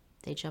help,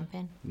 they jump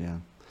in. Yeah.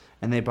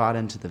 And they bought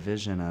into the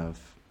vision of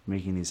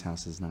making these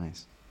houses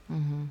nice.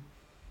 Mm-hmm.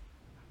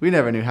 We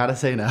never knew how to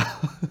say no.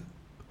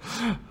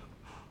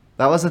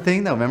 That was the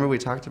thing, though. Remember, we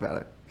talked about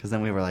it. Because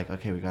then we were like,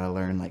 okay, we got to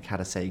learn like how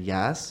to say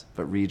yes,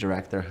 but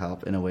redirect their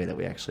help in a way that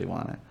we actually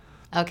want it.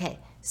 Okay.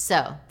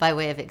 So, by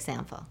way of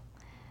example,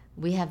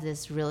 we have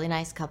this really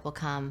nice couple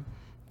come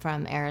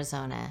from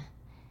Arizona,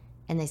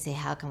 and they say,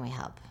 how can we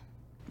help?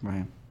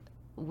 Right.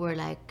 We're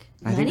like,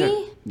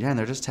 money? And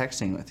they're just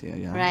texting with you.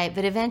 Yeah. Right.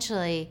 But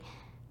eventually,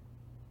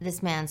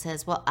 this man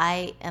says, well,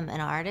 I am an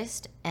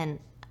artist, and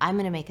I'm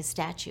going to make a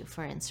statue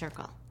for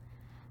Encircle.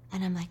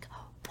 And I'm like,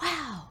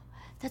 wow,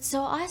 that's so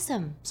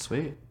awesome.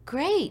 Sweet.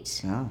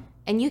 Great. Yeah.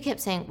 And you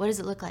kept saying, what does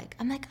it look like?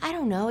 I'm like, I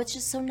don't know. It's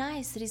just so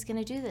nice that he's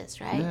going to do this,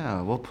 right?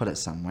 Yeah, we'll put it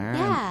somewhere.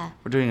 Yeah.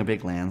 We're doing a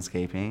big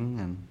landscaping,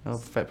 and it'll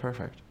fit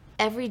perfect.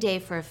 Every day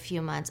for a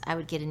few months, I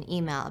would get an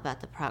email about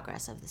the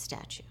progress of the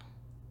statue,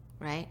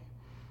 right?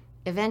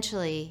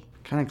 Eventually...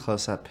 kind of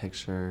close-up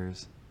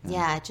pictures.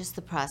 Yeah, just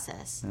the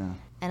process. Yeah.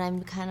 And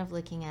I'm kind of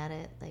looking at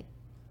it like,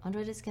 I wonder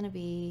what it's going to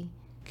be.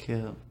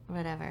 Cute.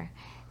 Whatever.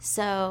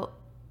 So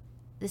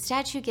the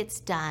statue gets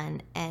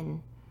done,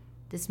 and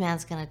this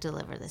man's going to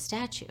deliver the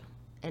statue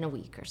in a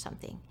week or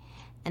something.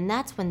 And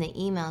that's when the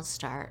emails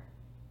start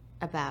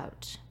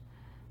about,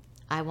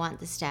 I want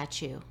the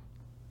statue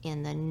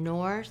in the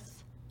northeast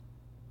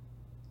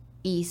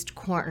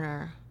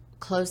corner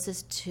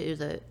closest to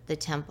the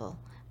temple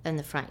in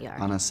the front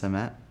yard. On a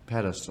cement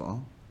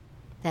pedestal.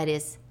 That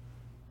is...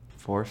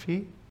 4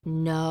 feet?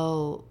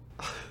 No.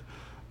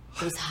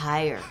 It was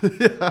higher.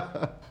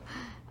 Yeah.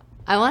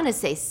 I want to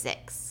say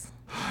 6.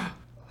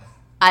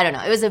 I don't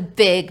know. It was a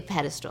big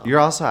pedestal. You're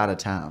also out of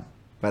town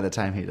by the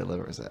time he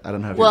delivers it. I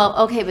don't know if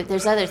okay, but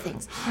there's other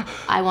things.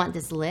 I want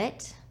this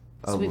lit.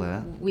 So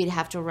lit? We'd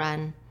have to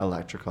run...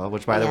 electrical,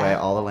 which, by the way,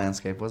 all the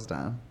landscape was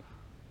done.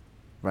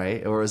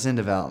 Right? Or it was in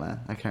development.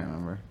 I can't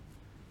remember.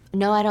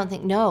 No, I don't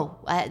think... No.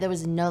 There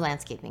was no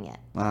landscaping yet.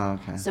 Oh,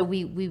 okay. So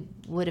we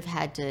would have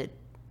had to...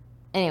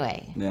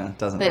 Anyway. Yeah, it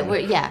doesn't matter.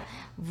 But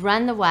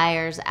run the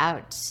wires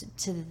out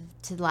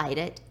to light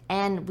it,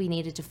 and we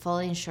needed to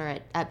fully insure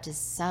it up to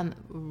some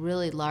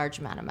really large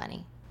amount of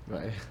money.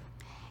 Right.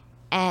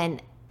 And...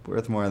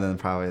 worth more than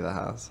probably the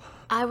house.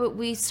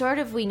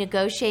 We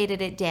negotiated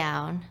it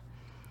down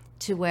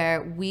to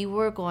where we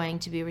were going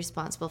to be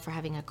responsible for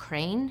having a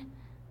crane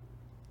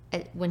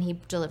when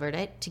he delivered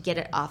it to get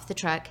it off the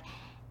truck,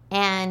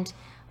 and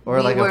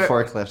or like a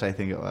forklift, I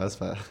think it was,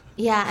 but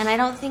yeah. And I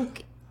don't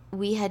think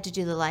we had to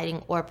do the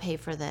lighting or pay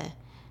for the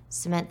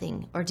cement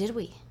thing, or did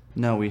we?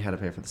 No, we had to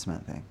pay for the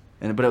cement thing,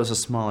 but it was a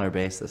smaller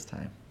base this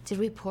time. Did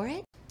we pour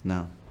it?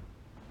 No.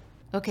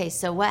 Okay,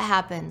 so what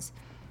happens?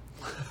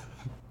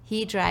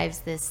 He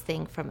drives this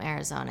thing from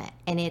Arizona,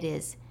 and it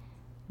is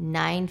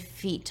 9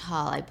 feet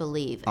tall, I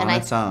believe. On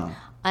its own.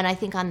 And I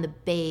think on the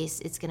base,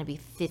 it's going to be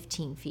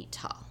 15 feet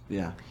tall.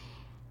 Yeah.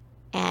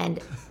 And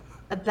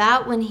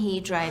about when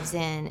he drives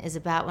in is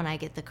about when I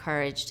get the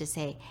courage to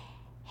say,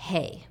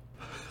 hey,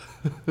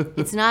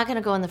 it's not going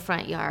to go in the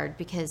front yard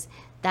because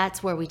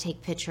that's where we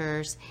take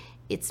pictures.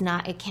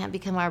 It can't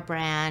become our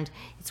brand.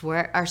 It's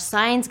where our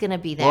sign's going to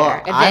be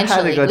there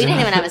eventually. We didn't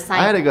even have a sign.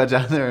 I had to go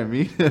down there and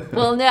meet him.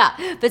 Well, no.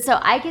 But so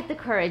I get the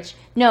courage,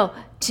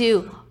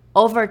 to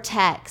over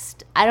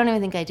text. I don't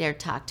even think I dare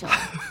talk to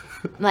him.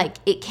 Like,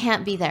 it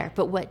can't be there.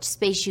 But what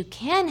space you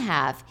can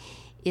have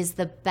is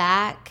the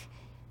back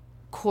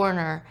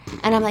corner.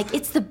 And I'm like,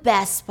 it's the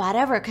best spot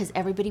ever because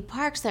everybody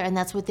parks there and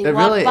that's what they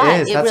walk really by.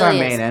 Is. That's our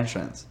main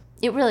entrance.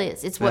 It really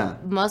is. It's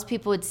what most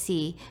people would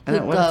see who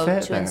and it go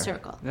fit to there.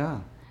 Encircle. Yeah.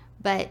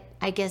 But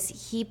I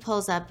guess he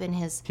pulls up in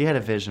his He had a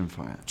vision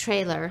for it.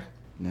 trailer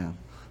Yeah.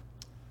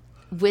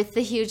 with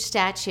the huge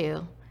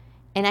statue.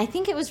 And I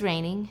think it was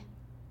raining.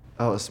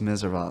 Oh, it was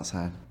miserable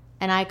outside.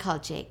 And I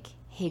called Jake.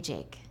 Hey,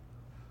 Jake.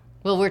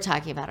 Well, we're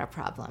talking about our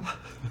problem.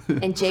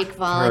 And Jake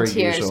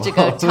volunteers to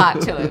go talk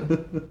to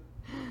him.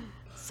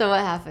 So what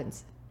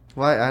happens?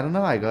 Why? I don't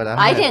know. I go down.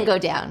 I didn't go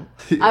down.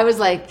 I was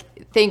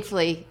like,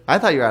 thankfully. I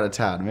thought you were out of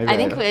town. Maybe I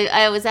think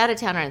I was out of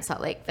town or in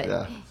Salt Lake,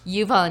 but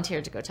you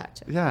volunteered to go talk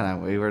to him. Yeah,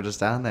 and we were just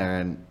down there,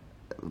 and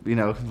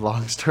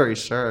long story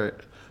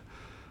short,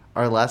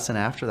 our lesson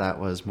after that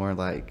was more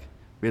like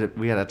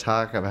we had a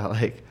talk about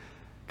like,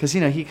 because he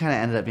kind of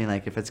ended up being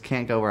like, if it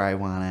can't go where I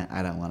want it,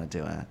 I don't want to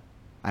do it.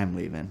 I'm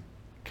leaving.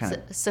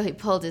 So he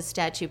pulled his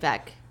statue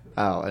back.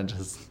 Oh, and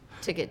just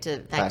took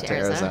it back to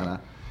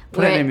Arizona.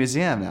 Put it in a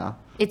museum now.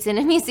 It's in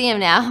a museum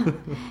now,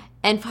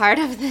 and part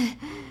of the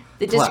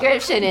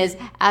description is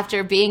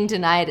after being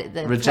denied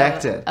the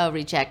rejected.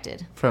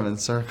 Rejected From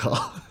Encircle.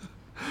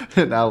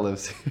 It now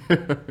lives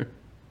here.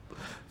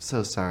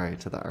 So sorry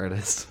to the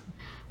artist.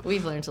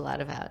 We've learned a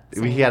lot about.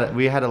 We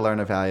had to learn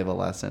a valuable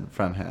lesson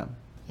from him.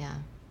 Yeah.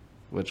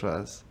 Which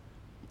was,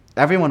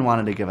 everyone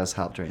wanted to give us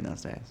help during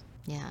those days.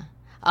 Yeah.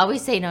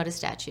 Always say no to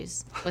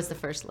statues was the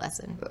first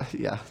lesson.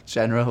 Yeah,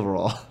 general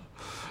rule.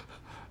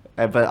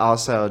 But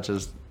also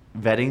just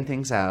vetting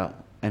things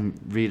out and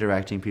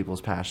redirecting people's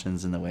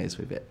passions in the ways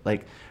we bit.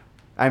 Like,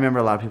 I remember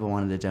a lot of people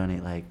wanted to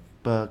donate like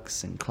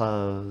books and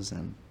clothes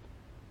and,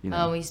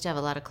 Oh, we used to have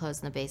a lot of clothes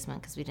in the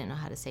basement because we didn't know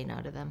how to say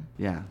no to them.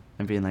 Yeah,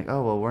 and being like,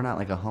 oh, well, we're not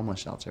like a homeless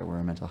shelter. We're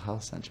a mental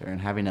health center,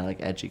 and having to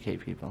like educate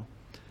people.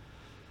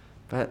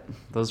 But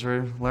those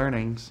were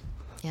learnings.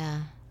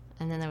 Yeah.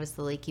 And then there was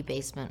the leaky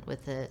basement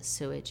with the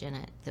sewage in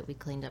it that we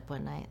cleaned up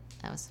one night.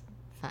 That was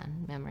a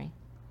fun memory.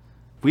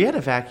 We had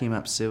to vacuum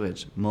up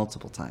sewage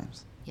multiple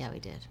times. Yeah, we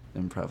did.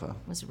 In Provo.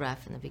 It was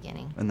rough in the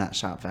beginning. In that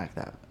shop vac,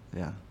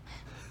 yeah.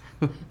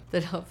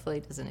 That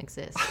hopefully doesn't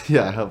exist.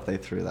 Yeah, I hope they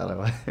threw that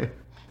away.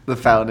 The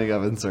founding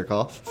of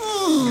Encircle.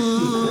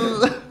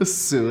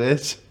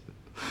 Sewage.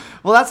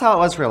 Well, that's how it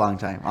was for a long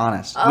time,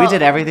 honest. We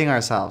did everything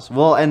ourselves.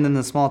 Well, and then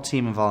the small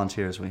team of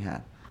volunteers we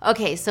had.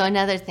 Okay, so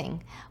another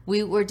thing.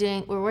 We're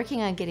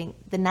working on getting,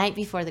 the night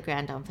before the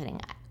grand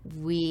opening,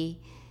 we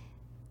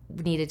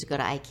needed to go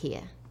to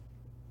IKEA.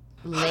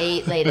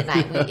 Late at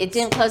night. It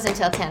didn't close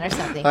until 10 or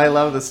something. I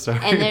love this story.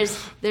 And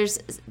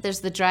there's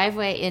the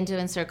driveway into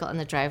Encircle and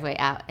the driveway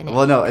out. And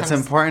it's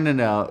important to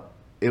know,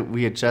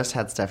 we had just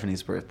had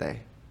Stephanie's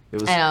birthday.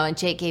 I know, and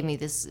Jake gave me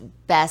this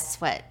best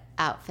sweat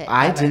outfit.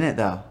 I didn't,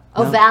 though.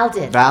 Oh, no. Val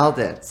did. Val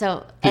did.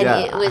 So, and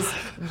it was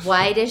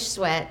whitish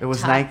sweat. It was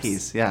tops.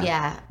 Nikes, yeah.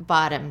 Yeah,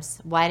 bottoms,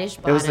 whitish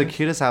bottoms. It was the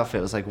cutest outfit.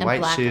 It was like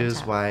white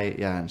shoes,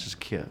 white, and just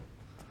cute.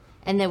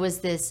 And there was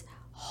this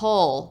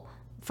hole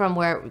from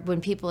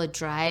when people would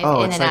drive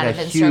in and like out of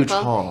Encircle. Huge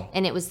hole.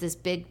 And it was this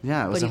big.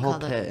 Yeah, it was a whole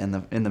pit in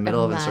the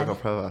middle of Encircle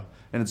Provo.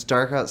 And it's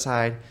dark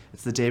outside.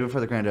 It's the day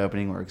before the grand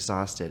opening. We're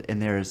exhausted.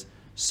 And there's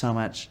so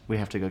much we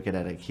have to go get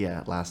at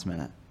IKEA last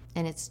minute.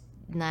 And it's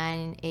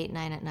 9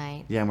 at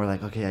night. Yeah, and we're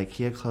like, okay,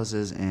 IKEA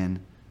closes in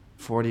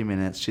 40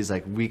 minutes. She's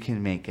like, we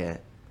can make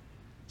it.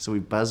 So we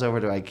buzz over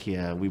to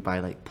IKEA. We buy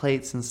like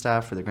plates and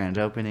stuff for the grand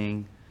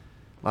opening.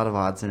 A lot of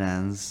odds and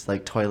ends,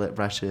 like toilet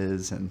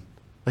brushes and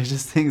like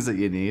just things that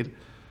you need.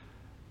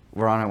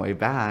 We're on our way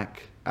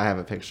back. I have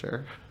a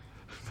picture.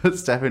 But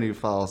Stephanie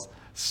falls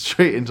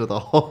straight into the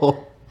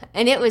hole.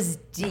 And it was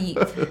deep.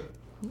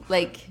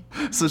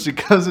 So she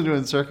comes into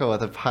Encircle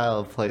with a pile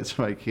of plates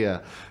from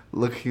IKEA,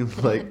 looking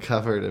like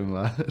covered in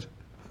mud.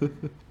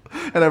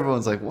 And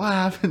everyone's like, what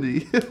happened to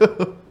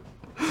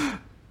you?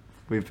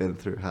 We've been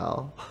through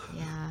hell.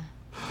 Yeah.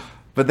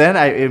 But then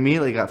I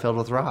immediately got filled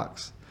with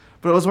rocks.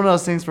 But it was one of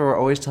those things where we're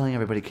always telling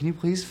everybody, can you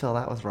please fill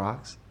that with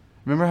rocks?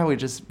 Remember how we'd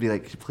just be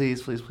like,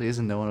 please, please, please,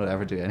 and no one would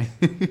ever do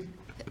anything?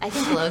 I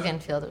think Logan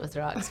filled it with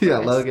rocks. Yeah,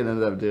 Logan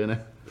ended up doing it.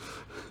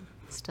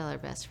 Still our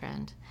best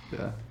friend.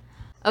 Yeah.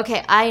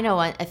 Okay, I know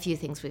a few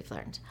things we've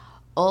learned.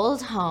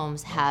 Old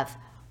homes have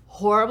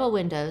horrible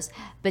windows,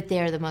 but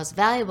they're the most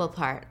valuable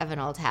part of an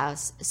old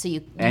house. So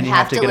you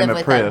have to get live them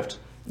with approved. Them.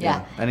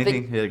 Yeah.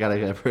 Anything, you gotta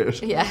get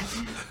approved. Yeah.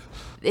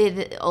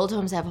 The old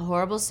homes have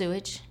horrible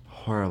sewage.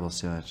 Horrible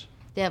sewage.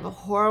 They have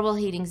horrible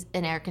heating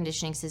and air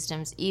conditioning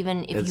systems.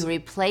 Even if you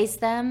replace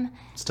them,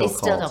 Still they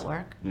still cold. don't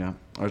work. Yeah,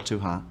 or too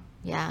hot.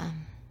 Yeah.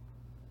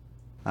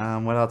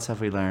 What else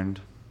have we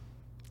learned?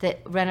 That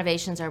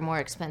renovations are more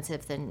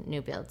expensive than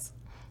new builds.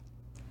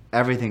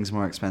 Everything's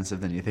more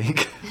expensive than you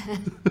think.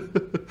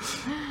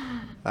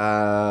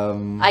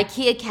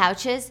 IKEA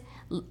couches,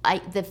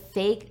 the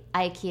fake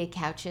IKEA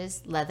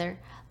couches, leather,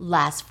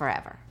 last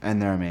forever.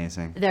 And they're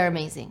amazing. They're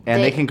amazing.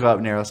 And they can go up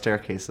narrow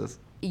staircases.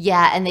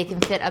 Yeah, and they can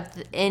fit up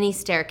any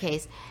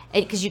staircase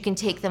because you can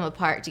take them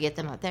apart to get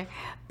them up there.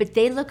 But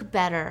they look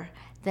better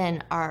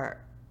than our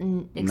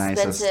Nicest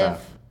expensive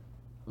stuff.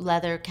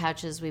 leather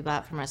couches we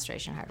bought from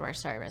Restoration Hardware.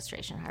 Sorry,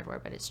 Restoration Hardware,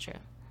 but it's true.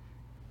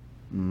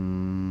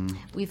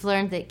 We've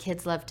learned that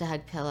kids love to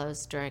hug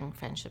pillows during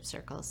friendship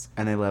circles.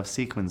 And they love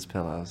sequins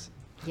pillows.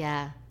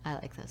 Yeah, I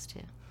like those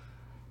too.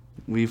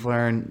 We've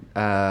learned,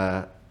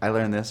 I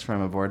learned this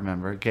from a board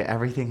member, get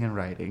everything in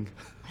writing.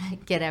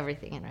 Get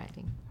everything in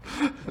writing.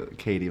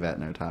 Katie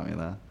Vettner taught me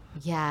that.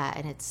 Yeah,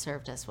 and it's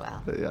served us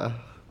well. But yeah.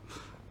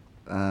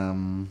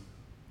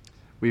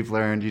 We've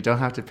learned you don't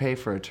have to pay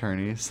for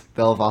attorneys.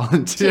 They'll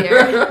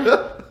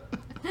volunteer.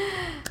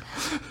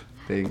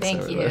 Thanks,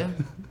 Thank everybody. you.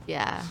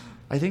 Yeah.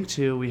 I think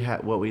too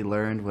what we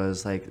learned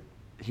was like,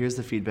 here's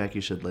the feedback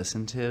you should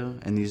listen to,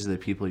 and these are the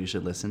people you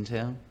should listen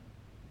to,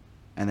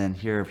 and then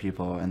here are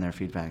people and their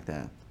feedback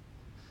that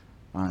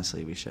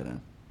honestly we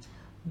shouldn't.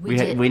 We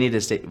need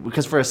to stay,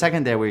 because for a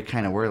second there we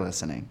kind of were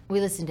listening. We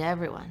listen to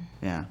everyone.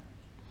 Yeah,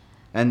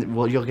 and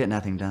well, you'll get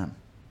nothing done.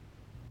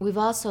 We've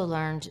also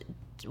learned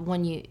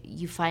when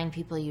you find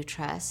people you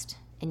trust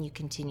and you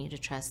continue to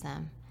trust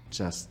them.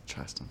 Just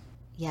trust them.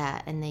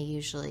 Yeah, and they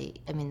usually,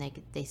 I mean,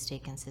 they stay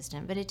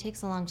consistent, but it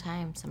takes a long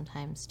time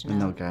sometimes to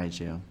And they'll know guide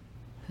you.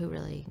 who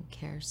really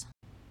cares.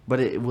 But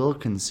it will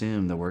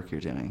consume the work you're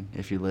doing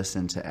if you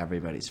listen to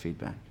everybody's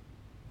feedback.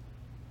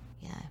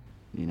 Yeah.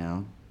 You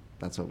know,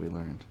 that's what we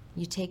learned.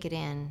 You take it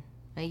in,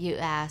 you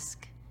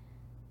ask,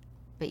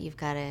 but you've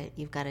got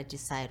to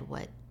decide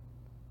what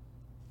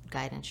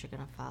guidance you're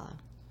going to follow.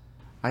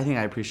 I think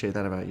I appreciate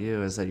that about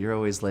you, is that you're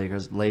always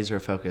laser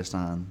focused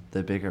on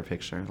the bigger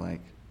picture.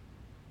 Like,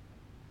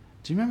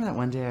 do you remember that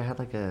one day I had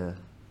like a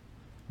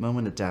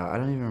moment of doubt? I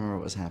don't even remember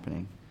what was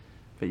happening.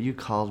 But you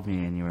called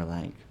me and you were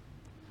like,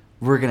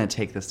 we're going to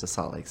take this to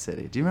Salt Lake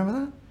City. Do you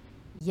remember that?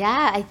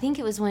 Yeah, I think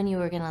it was when you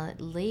were going to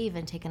leave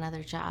and take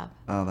another job.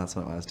 Oh, that's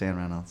what it was. Dan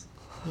Reynolds.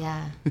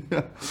 Yeah.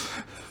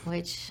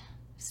 Which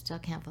still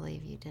can't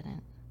believe you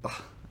didn't.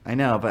 I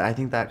know, but I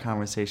think that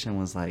conversation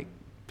was like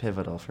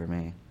pivotal for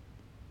me.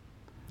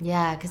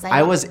 Yeah, because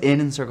I was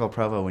in Encircle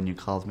Provo when you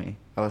called me.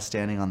 I was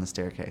standing on the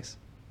staircase.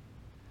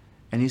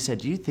 And you said,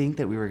 do you think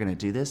that we were going to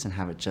do this and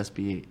have it just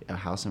be a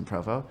house in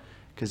Provo?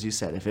 Because you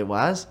said, if it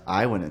was,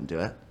 I wouldn't do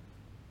it.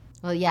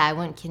 Well, yeah, I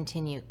wouldn't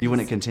continue. You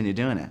wouldn't continue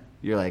doing it.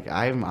 You're like,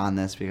 I'm on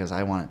this because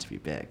I want it to be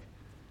big.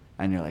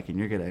 And you're like, and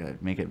you're going to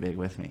make it big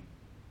with me.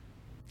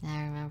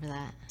 I remember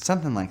that.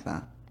 Something like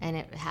that. And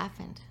it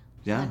happened.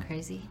 Yeah. Isn't that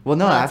crazy? Well,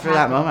 no, Well, it's after that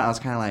happened. moment, I was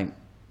kind of like,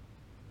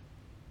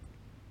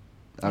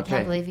 I can't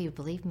okay. believe you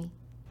believed me.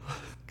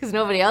 Because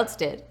nobody else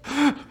did.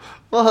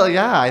 Well,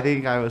 yeah, I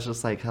think I was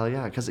just like, hell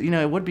yeah. Because, you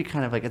know, it would be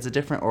kind of like, it's a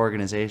different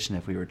organization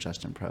if we were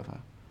just in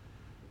Provo.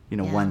 You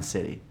know, Yeah. one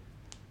city.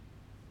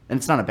 And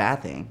it's not a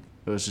bad thing.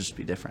 It would just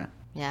be different.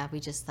 Yeah,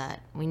 we just thought,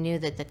 we knew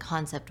that the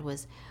concept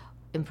was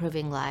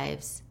improving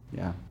lives,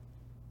 Yeah.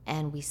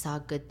 and we saw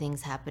good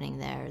things happening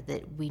there,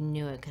 that we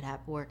knew it could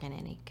work in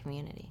any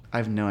community. I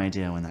have no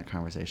idea when that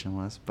conversation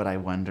was, but I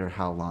wonder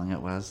how long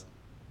it was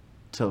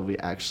till we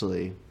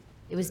actually...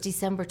 It was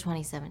December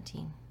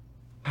 2017,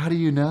 How do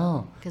you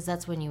know? because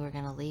that's when you were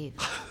going to leave.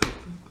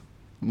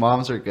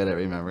 Moms are good at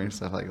remembering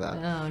stuff like that.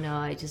 Oh, no,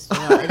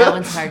 well, that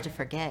one's hard to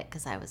forget,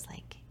 because I was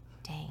like,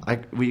 dang.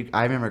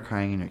 I remember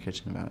crying in your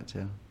kitchen about it,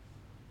 too.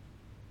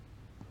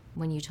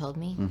 When you told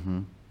me? Mm-hmm.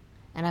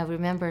 And I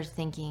remember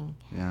thinking,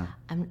 Yeah.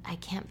 I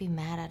can't be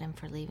mad at him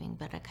for leaving,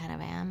 but I kind of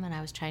am, and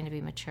I was trying to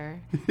be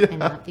mature Yeah. and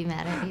not be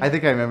mad at you. I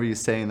think I remember you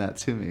saying that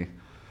to me.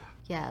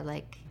 Yeah,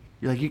 like,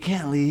 You're like, you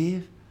can't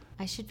leave.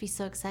 I should be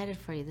so excited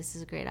for you. This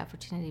is a great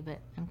opportunity, but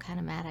I'm kind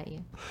of mad at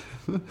you.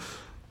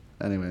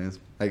 Anyways,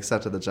 I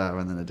accepted the job,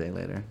 and then a day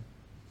later.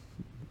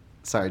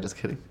 Sorry, just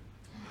kidding.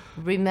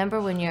 Remember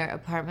when your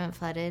apartment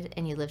flooded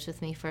and you lived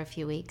with me for a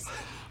few weeks?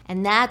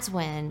 And that's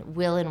when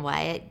Will and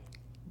Wyatt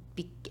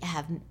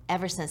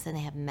ever since then, they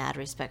have mad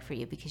respect for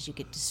you because you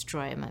could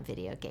destroy them on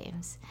video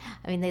games.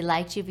 I mean, they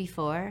liked you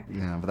before,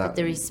 Yeah, but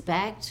the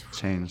respect,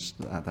 changed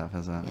at that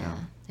visit. Yeah.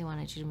 they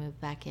wanted you to move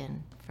back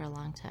in for a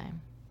long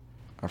time.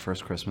 Our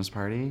first Christmas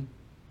party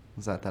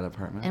was at that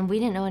apartment. And we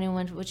didn't know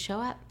anyone would show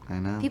up. I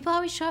know. People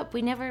always show up.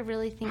 We never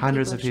really think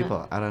Hundreds of would show people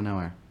up. out of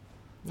nowhere.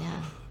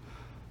 Yeah.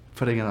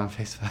 Putting it on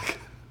Facebook.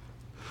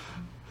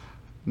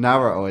 Now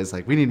we're always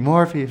like, we need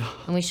more people.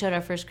 And we showed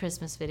our first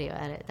Christmas video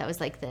at it. That was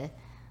like the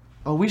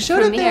Oh, we showed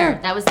it premiere. there.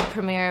 That was the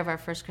premiere of our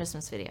first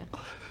Christmas video.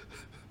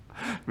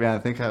 Man,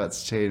 think how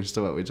it's changed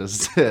to what we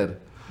just did.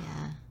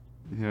 Yeah.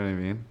 You know what I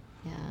mean?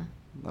 Yeah.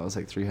 That was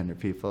like 300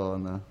 people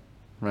and the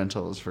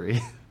rental was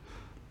free.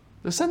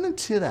 There's something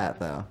to that,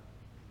 though.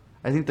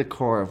 I think the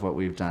core of what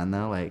we've done,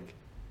 though, like,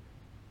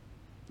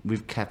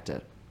 we've kept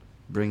it.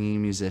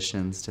 Bringing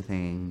musicians to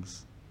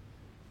things,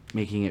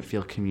 making it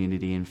feel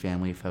community and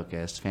family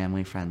focused,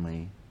 family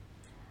friendly.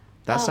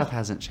 That stuff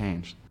hasn't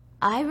changed.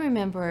 I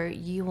remember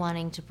you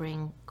wanting to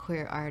bring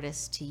queer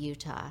artists to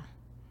Utah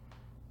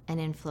and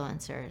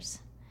influencers.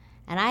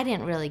 And I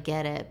didn't really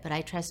get it, but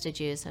I trusted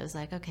you, so I was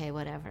like, okay,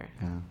 whatever.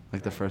 Yeah.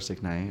 Like the first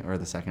Ignite or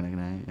the second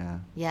Ignite. Yeah.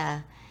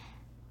 Yeah.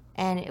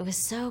 And it was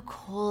so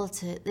cool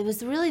it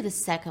was really the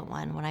second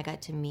one when I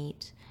got to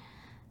meet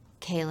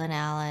Kaylin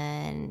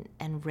Allen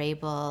and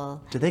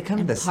Rabel. Did they come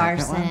to and the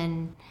second one?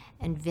 Parson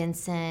and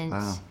Vincent.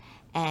 Wow.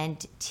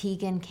 And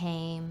Tegan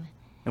came.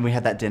 And we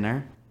had that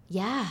dinner.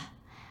 Yeah.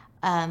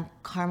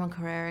 Carmen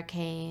Carrera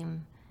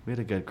came. We had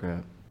a good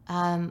group.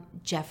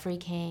 Jeffrey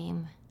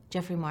came.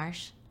 Jeffrey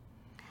Marsh.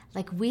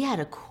 Like, we had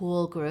a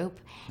cool group.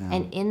 Yeah.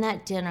 And in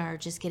that dinner,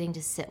 just getting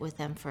to sit with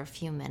them for a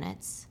few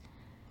minutes.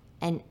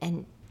 And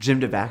Jim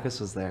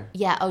DeBacchus was there.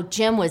 yeah, oh,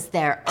 Jim was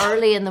there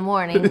early in the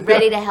morning,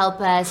 ready to help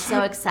us,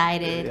 so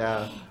excited.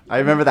 Yeah. I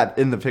remember that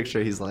in the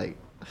picture. He's like,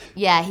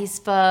 Yeah, he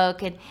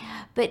spoke,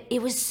 but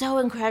it was so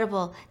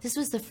incredible. This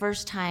was the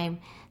first time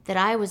that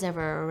I was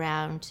ever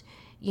around,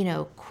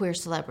 queer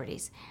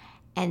celebrities,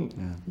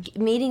 and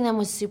meeting them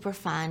was super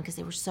fun because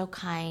they were so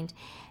kind,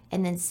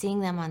 and then seeing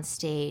them on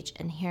stage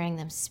and hearing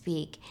them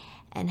speak,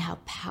 and how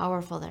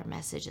powerful their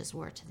messages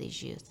were to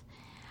these youth.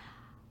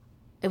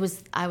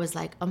 I was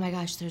like, oh my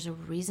gosh, there's a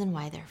reason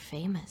why they're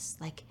famous.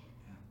 Like,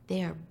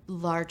 they are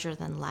larger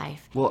than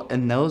life. well,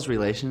 and those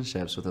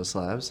relationships with those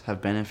celebs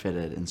have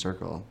benefited in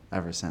Circle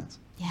ever since.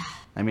 Yeah.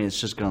 I mean, it's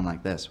just going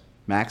like this.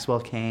 Maxwell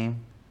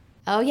came,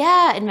 Oh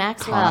yeah, and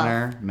Maxwell.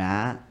 Connor,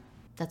 Matt.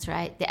 That's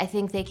right. I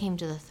think they came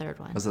to the third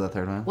one. Was it the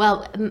third one?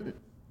 Well,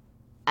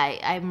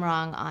 I'm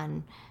wrong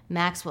on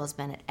Maxwell's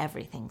been at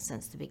everything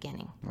since the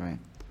beginning. Right.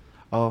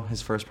 Oh,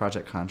 his first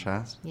Project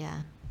Contrast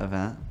Yeah.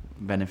 event,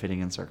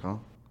 benefiting in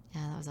Circle.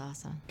 Yeah, that was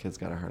awesome. Kids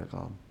got a heart of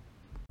gold.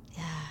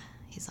 Yeah,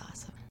 he's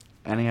awesome.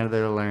 Any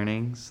other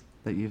learnings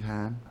that you've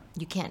had?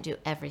 You can't do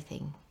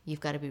everything. You've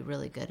got to be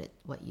really good at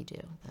what you do.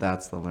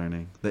 That's the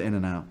learning. The in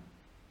and out.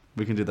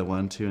 We can do the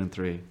 1, 2, and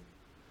 3.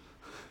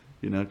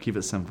 Keep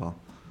it simple.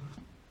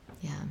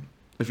 Yeah.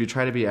 If you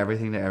try to be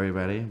everything to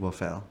everybody, we'll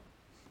fail.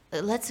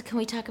 Can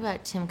we talk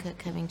about Tim Cook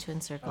coming to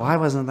Encircle? Well, I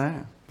wasn't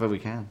there, but we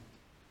can.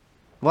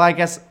 Well, I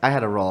guess I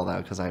had a role,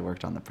 though, because I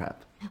worked on the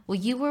prep. Well,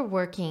 you were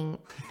working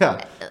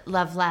Yeah.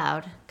 Love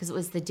Loud because it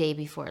was the day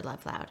before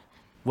Love Loud.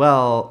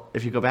 Well,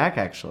 if you go back,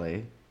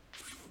 actually,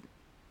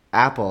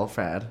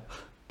 Fred,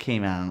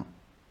 came out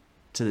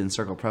to the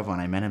Encircle Provo,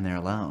 and I met him there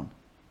alone.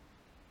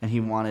 And he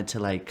wanted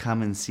to,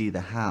 come and see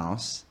the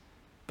house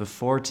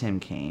before Tim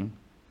came.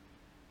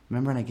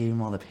 Remember when I gave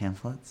him all the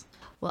pamphlets?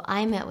 Well,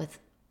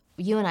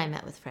 you and I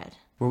met with Fred.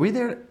 Were we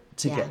there Yeah.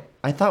 together?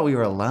 I thought we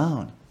were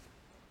alone.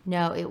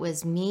 No, it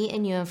was me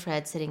and you and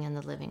Fred sitting in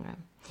the living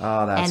room.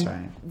 Oh, that's and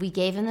right. we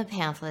gave him the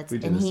pamphlets, We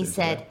did and this he together.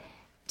 said,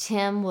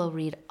 Tim will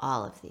read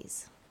all of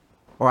these.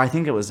 Or I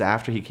think it was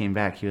after he came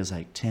back, he was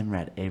like, Tim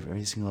read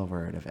every single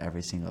word of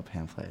every single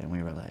pamphlet. And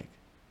we were like,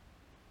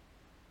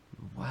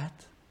 what?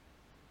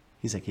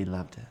 He's like, he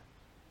loved it.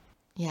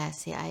 Yeah,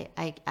 see,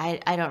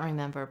 I don't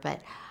remember,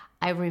 but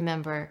I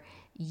remember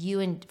you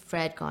and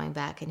Fred going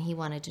back, and he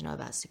wanted to know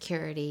about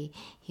security.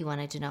 He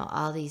wanted to know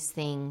all these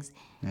things.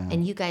 Yeah.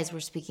 And you guys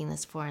were speaking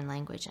this foreign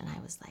language, and I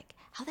was like,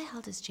 how the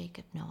hell does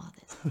Jacob know all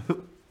this?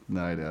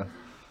 No idea.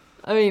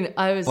 I mean,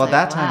 I was Well, like,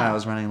 that time wow. I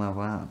was running Love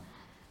Loud.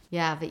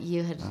 Yeah, but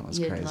you had That was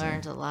crazy. crazy.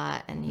 Learned a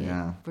lot, and you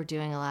Yeah. were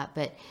doing a lot.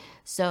 But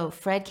so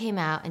Fred came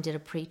out and did a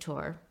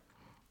pre-tour,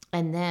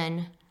 and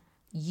then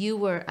you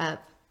were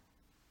up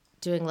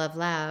doing Love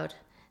Loud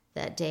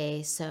that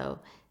day. So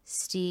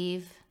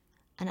Steve,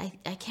 and I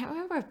can't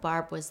remember if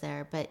Barb was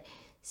there, but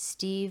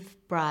Steve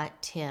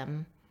brought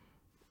Tim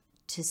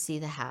to see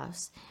the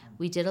house.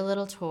 We did a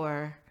little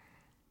tour,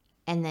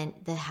 and then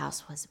the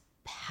house was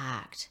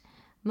packed,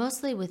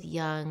 mostly with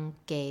young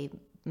gay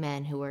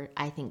men who were,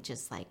 I think,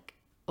 just like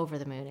over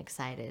the moon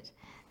excited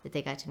that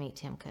they got to meet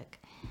Tim Cook.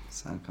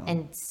 So cool.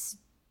 And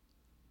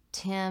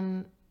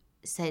Tim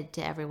said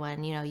to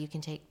everyone, you can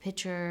take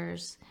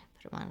pictures,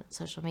 put them on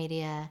social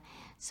media.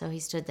 So he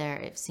stood there,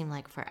 it seemed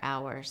like for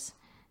hours,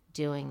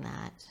 doing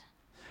that.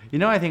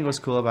 I think what's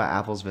cool about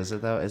Apple's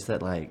visit, though, is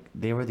that,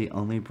 they were the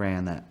only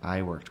brand that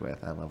I worked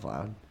with at Love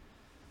Loud.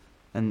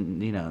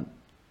 And,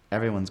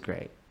 everyone's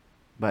great.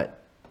 But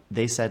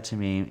they said to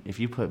me, if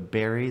you put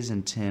berries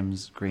in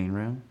Tim's green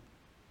room,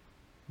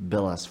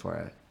 bill us for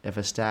it. If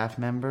a staff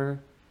member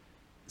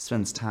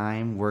spends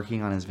time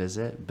working on his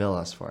visit, bill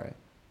us for it.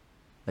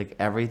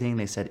 Everything,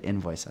 they said,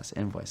 invoice us.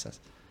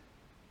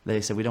 They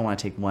said, we don't want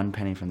to take one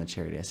penny from the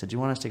charity. I said, do you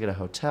want us to get a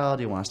hotel?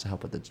 Do you want us to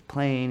help with the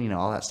plane?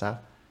 All that stuff.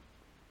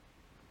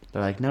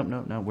 They're like, nope.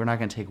 We're not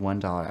going to take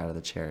 $1 out of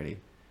the charity.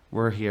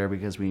 We're here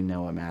because we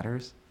know what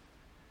matters.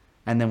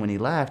 And then when he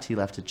left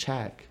a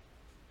check,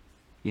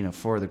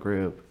 for the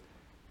group.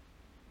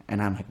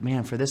 And I'm like,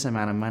 man, for this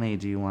amount of money,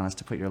 do you want us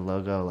to put your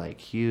logo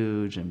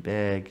huge and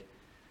big?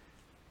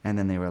 And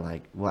then they were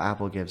like, well,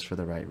 Apple gives for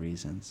the right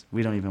reasons.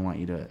 We don't even want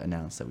you to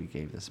announce that we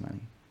gave this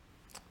money.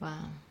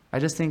 Wow. I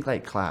just think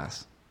like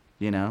class,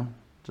 you know,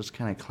 just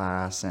kind of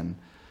class. And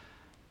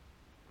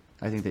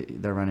I think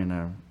that they're running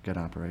a good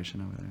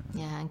operation over there.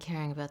 Yeah, and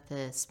caring about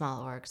the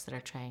small orgs that are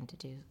trying to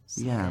do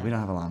so Yeah, good. we don't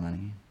have a lot of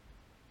money,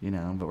 you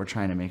know, but we're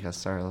trying to make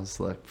ourselves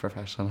look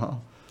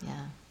professional.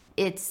 Yeah.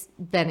 It's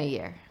been a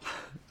year.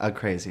 A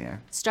crazy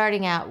year.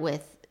 Starting out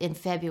with, in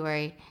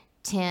February,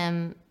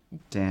 Tim.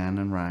 Dan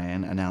and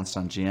Ryan announced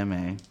on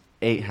GMA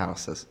 8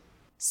 houses.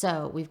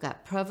 So we've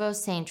got Provo,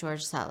 St.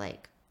 George, Salt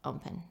Lake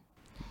open.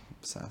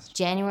 Obsessed.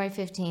 January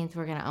 15th,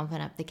 we're going to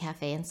open up the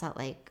cafe in Salt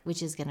Lake,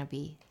 which is going to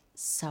be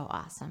so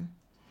awesome.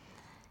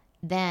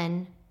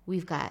 Then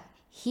we've got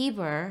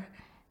Heber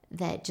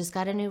that just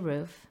got a new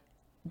roof.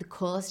 The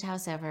coolest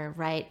house ever,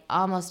 right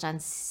almost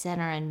on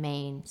Center and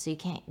Main, so you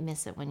can't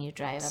miss it when you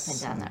drive up and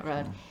down that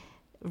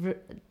road.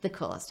 The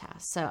coolest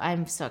house. So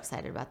I'm so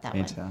excited about that Me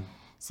one. too.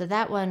 So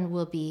that one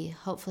will be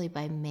hopefully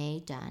by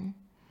May done.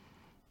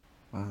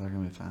 Wow, they're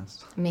going to be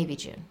fast. Maybe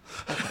June.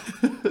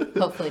 Okay.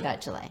 Hopefully not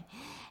July.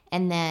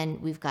 And then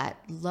we've got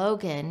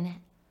Logan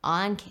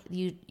on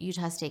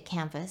Utah State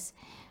campus.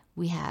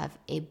 We have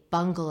a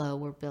bungalow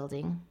we're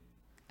building,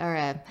 or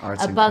a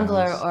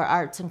bungalow crafts. or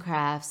arts and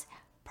crafts,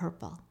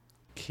 purple.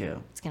 Cute.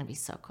 It's going to be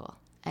so cool.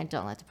 And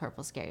don't let the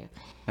purple scare you.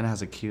 And it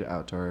has a cute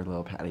outdoor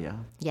little patio.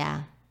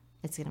 Yeah,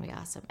 it's going to be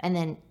awesome. And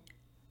then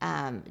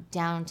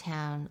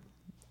downtown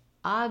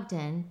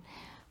Ogden,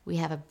 we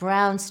have a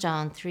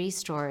brownstone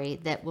 3-story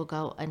that will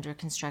go under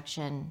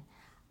construction.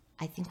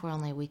 I think we're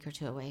only a week or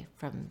two away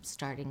from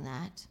starting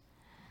that.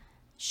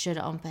 Should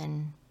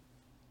open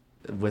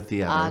With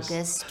the others.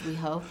 August, we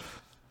hope.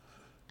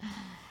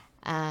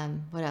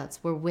 What else?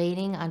 We're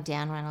waiting on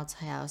Dan Reynolds'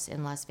 house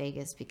in Las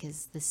Vegas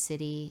because the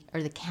city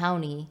or the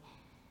county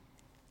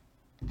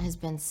has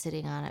been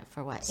sitting on it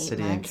for what, 8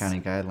 City months? and county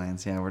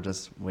guidelines. Yeah, we're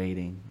just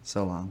waiting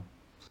so long.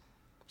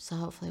 So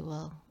hopefully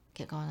we'll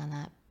get going on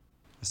that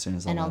As soon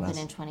as they'll and let open us.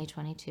 in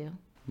 2022.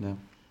 Yeah.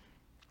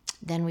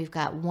 Then we've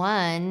got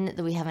one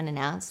that we haven't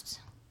announced.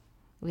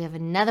 We have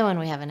another one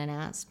we haven't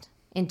announced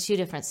in 2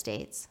 different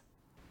states.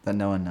 That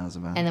no one knows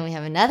about. And then we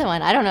have another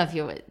one. I don't know if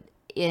you're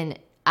in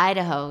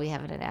Idaho, we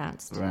haven't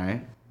announced.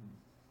 Right.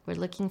 We're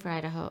looking for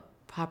Idaho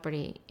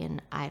property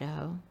in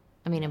Idaho.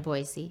 I mean, in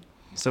Boise.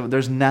 So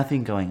there's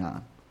nothing going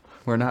on.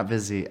 We're not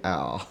busy at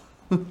all.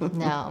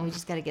 No, and we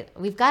just got to get.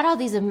 We've got all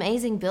these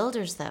amazing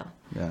builders though,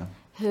 Yeah.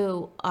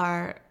 who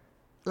are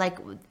like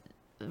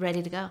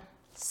ready to go.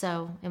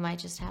 So it might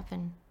just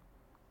happen.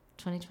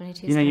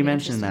 2022. You know, you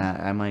mentioned that.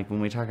 I'm like,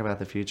 when we talk about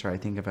the future, I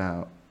think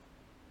about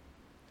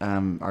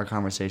our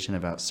conversation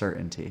about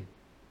certainty.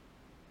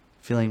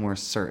 Feeling more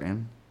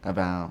certain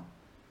about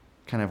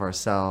kind of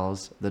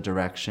ourselves, the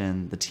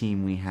direction, the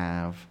team we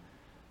have,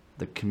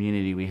 the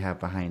community we have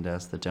behind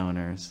us, the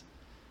donors.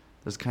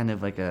 There's kind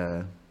of like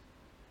a,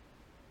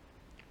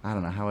 I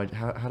don't know,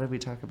 how did we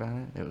talk about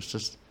it? It was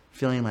just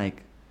feeling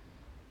like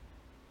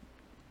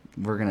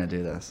we're going to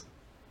do this.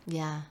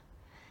 Yeah.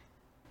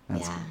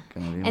 That's Yeah.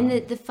 going to be And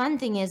fun. the fun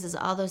thing is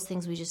all those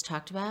things we just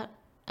talked about.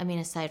 I mean,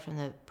 aside from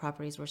the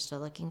properties we're still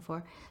looking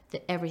for,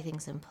 that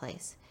everything's in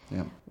place.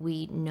 Yep.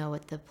 We know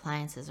what the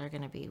appliances are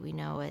going to be. We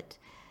know what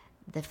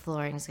the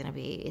flooring is going to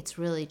be. It's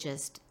really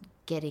just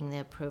getting the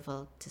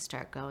approval to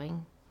start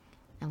going,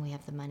 and we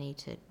have the money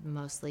to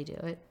mostly do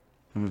it.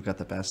 And we've got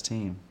the best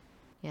team.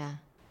 Yeah.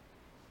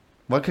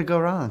 What could go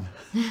wrong?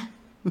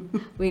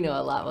 We know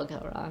a lot will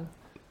go wrong.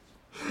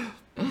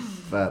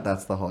 But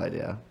that's the whole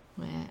idea.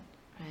 Right.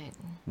 Right.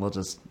 We'll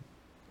just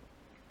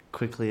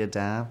quickly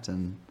adapt.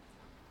 And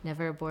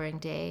Never a boring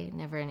day,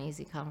 never an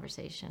easy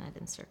conversation at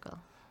Encircle.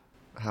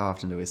 how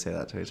often do we say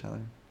that to each other?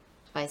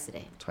 Twice a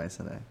day. Twice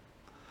a day.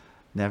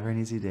 Never an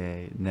easy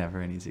day,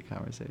 never an easy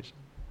conversation.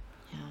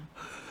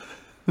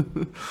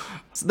 Yeah.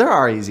 So there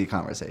are easy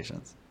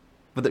conversations,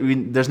 but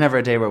there's never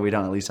a day where we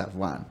don't at least have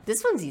one.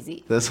 This one's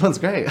easy. This one's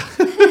great.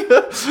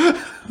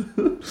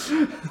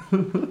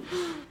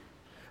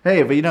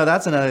 Hey, but you know,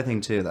 that's another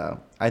thing too, though.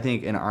 I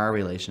think in our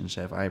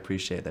relationship, I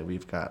appreciate that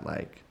we've got,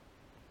 like,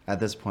 at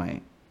this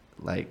point,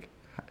 like,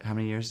 how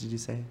many years did you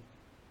say?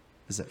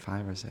 Is it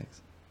 5 or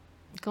 6?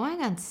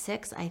 Going on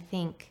 6, I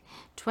think.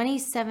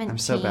 2017. I'm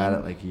so bad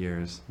at, like,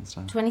 years and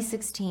stuff.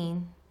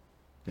 2016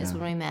 is Yeah.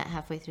 when we met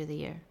halfway through the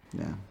year.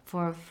 Yeah.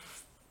 For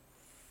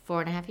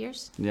 4.5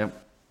 years?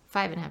 Yep.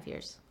 5.5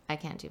 years. I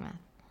can't do math.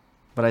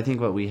 But I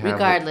think what we have...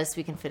 Regardless,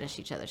 we can finish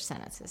each other's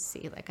sentences.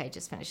 See, like I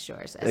just finished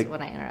yours as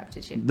when I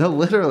interrupted you. No,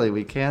 literally,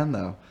 we can,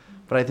 though.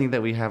 But I think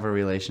that we have a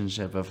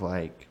relationship of,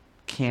 like,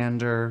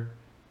 candor,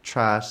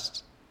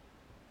 trust,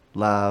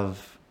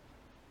 love,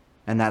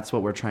 and that's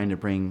what we're trying to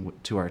bring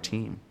to our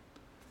team.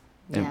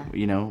 Yeah. And,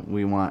 you know,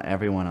 we want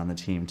everyone on the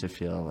team to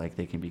feel like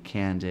they can be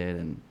candid,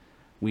 and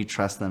we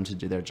trust them to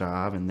do their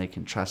job, and they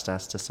can trust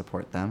us to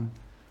support them.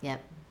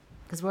 Yep.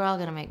 Because we're all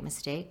going to make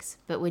mistakes.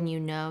 But when you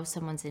know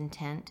someone's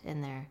intent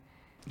and their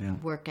Yeah.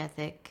 work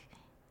ethic,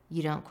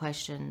 you don't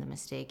question the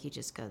mistake. You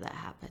just go, that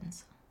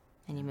happens.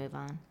 And you move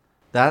on.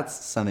 That's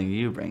something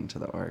you bring to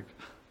the org.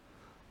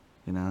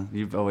 You know,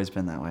 you've always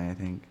been that way, I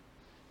think.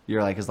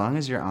 You're like, as long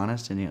as you're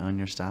honest and you own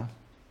your stuff,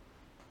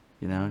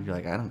 you know, you're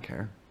like, I don't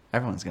care.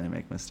 Everyone's going to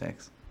make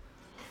mistakes.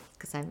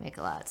 Because I make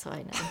a lot, so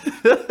I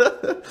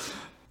know.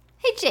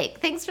 Hey, Jake,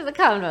 thanks for the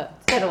convo.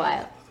 It's been a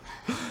while.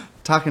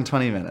 Talking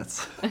 20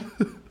 minutes.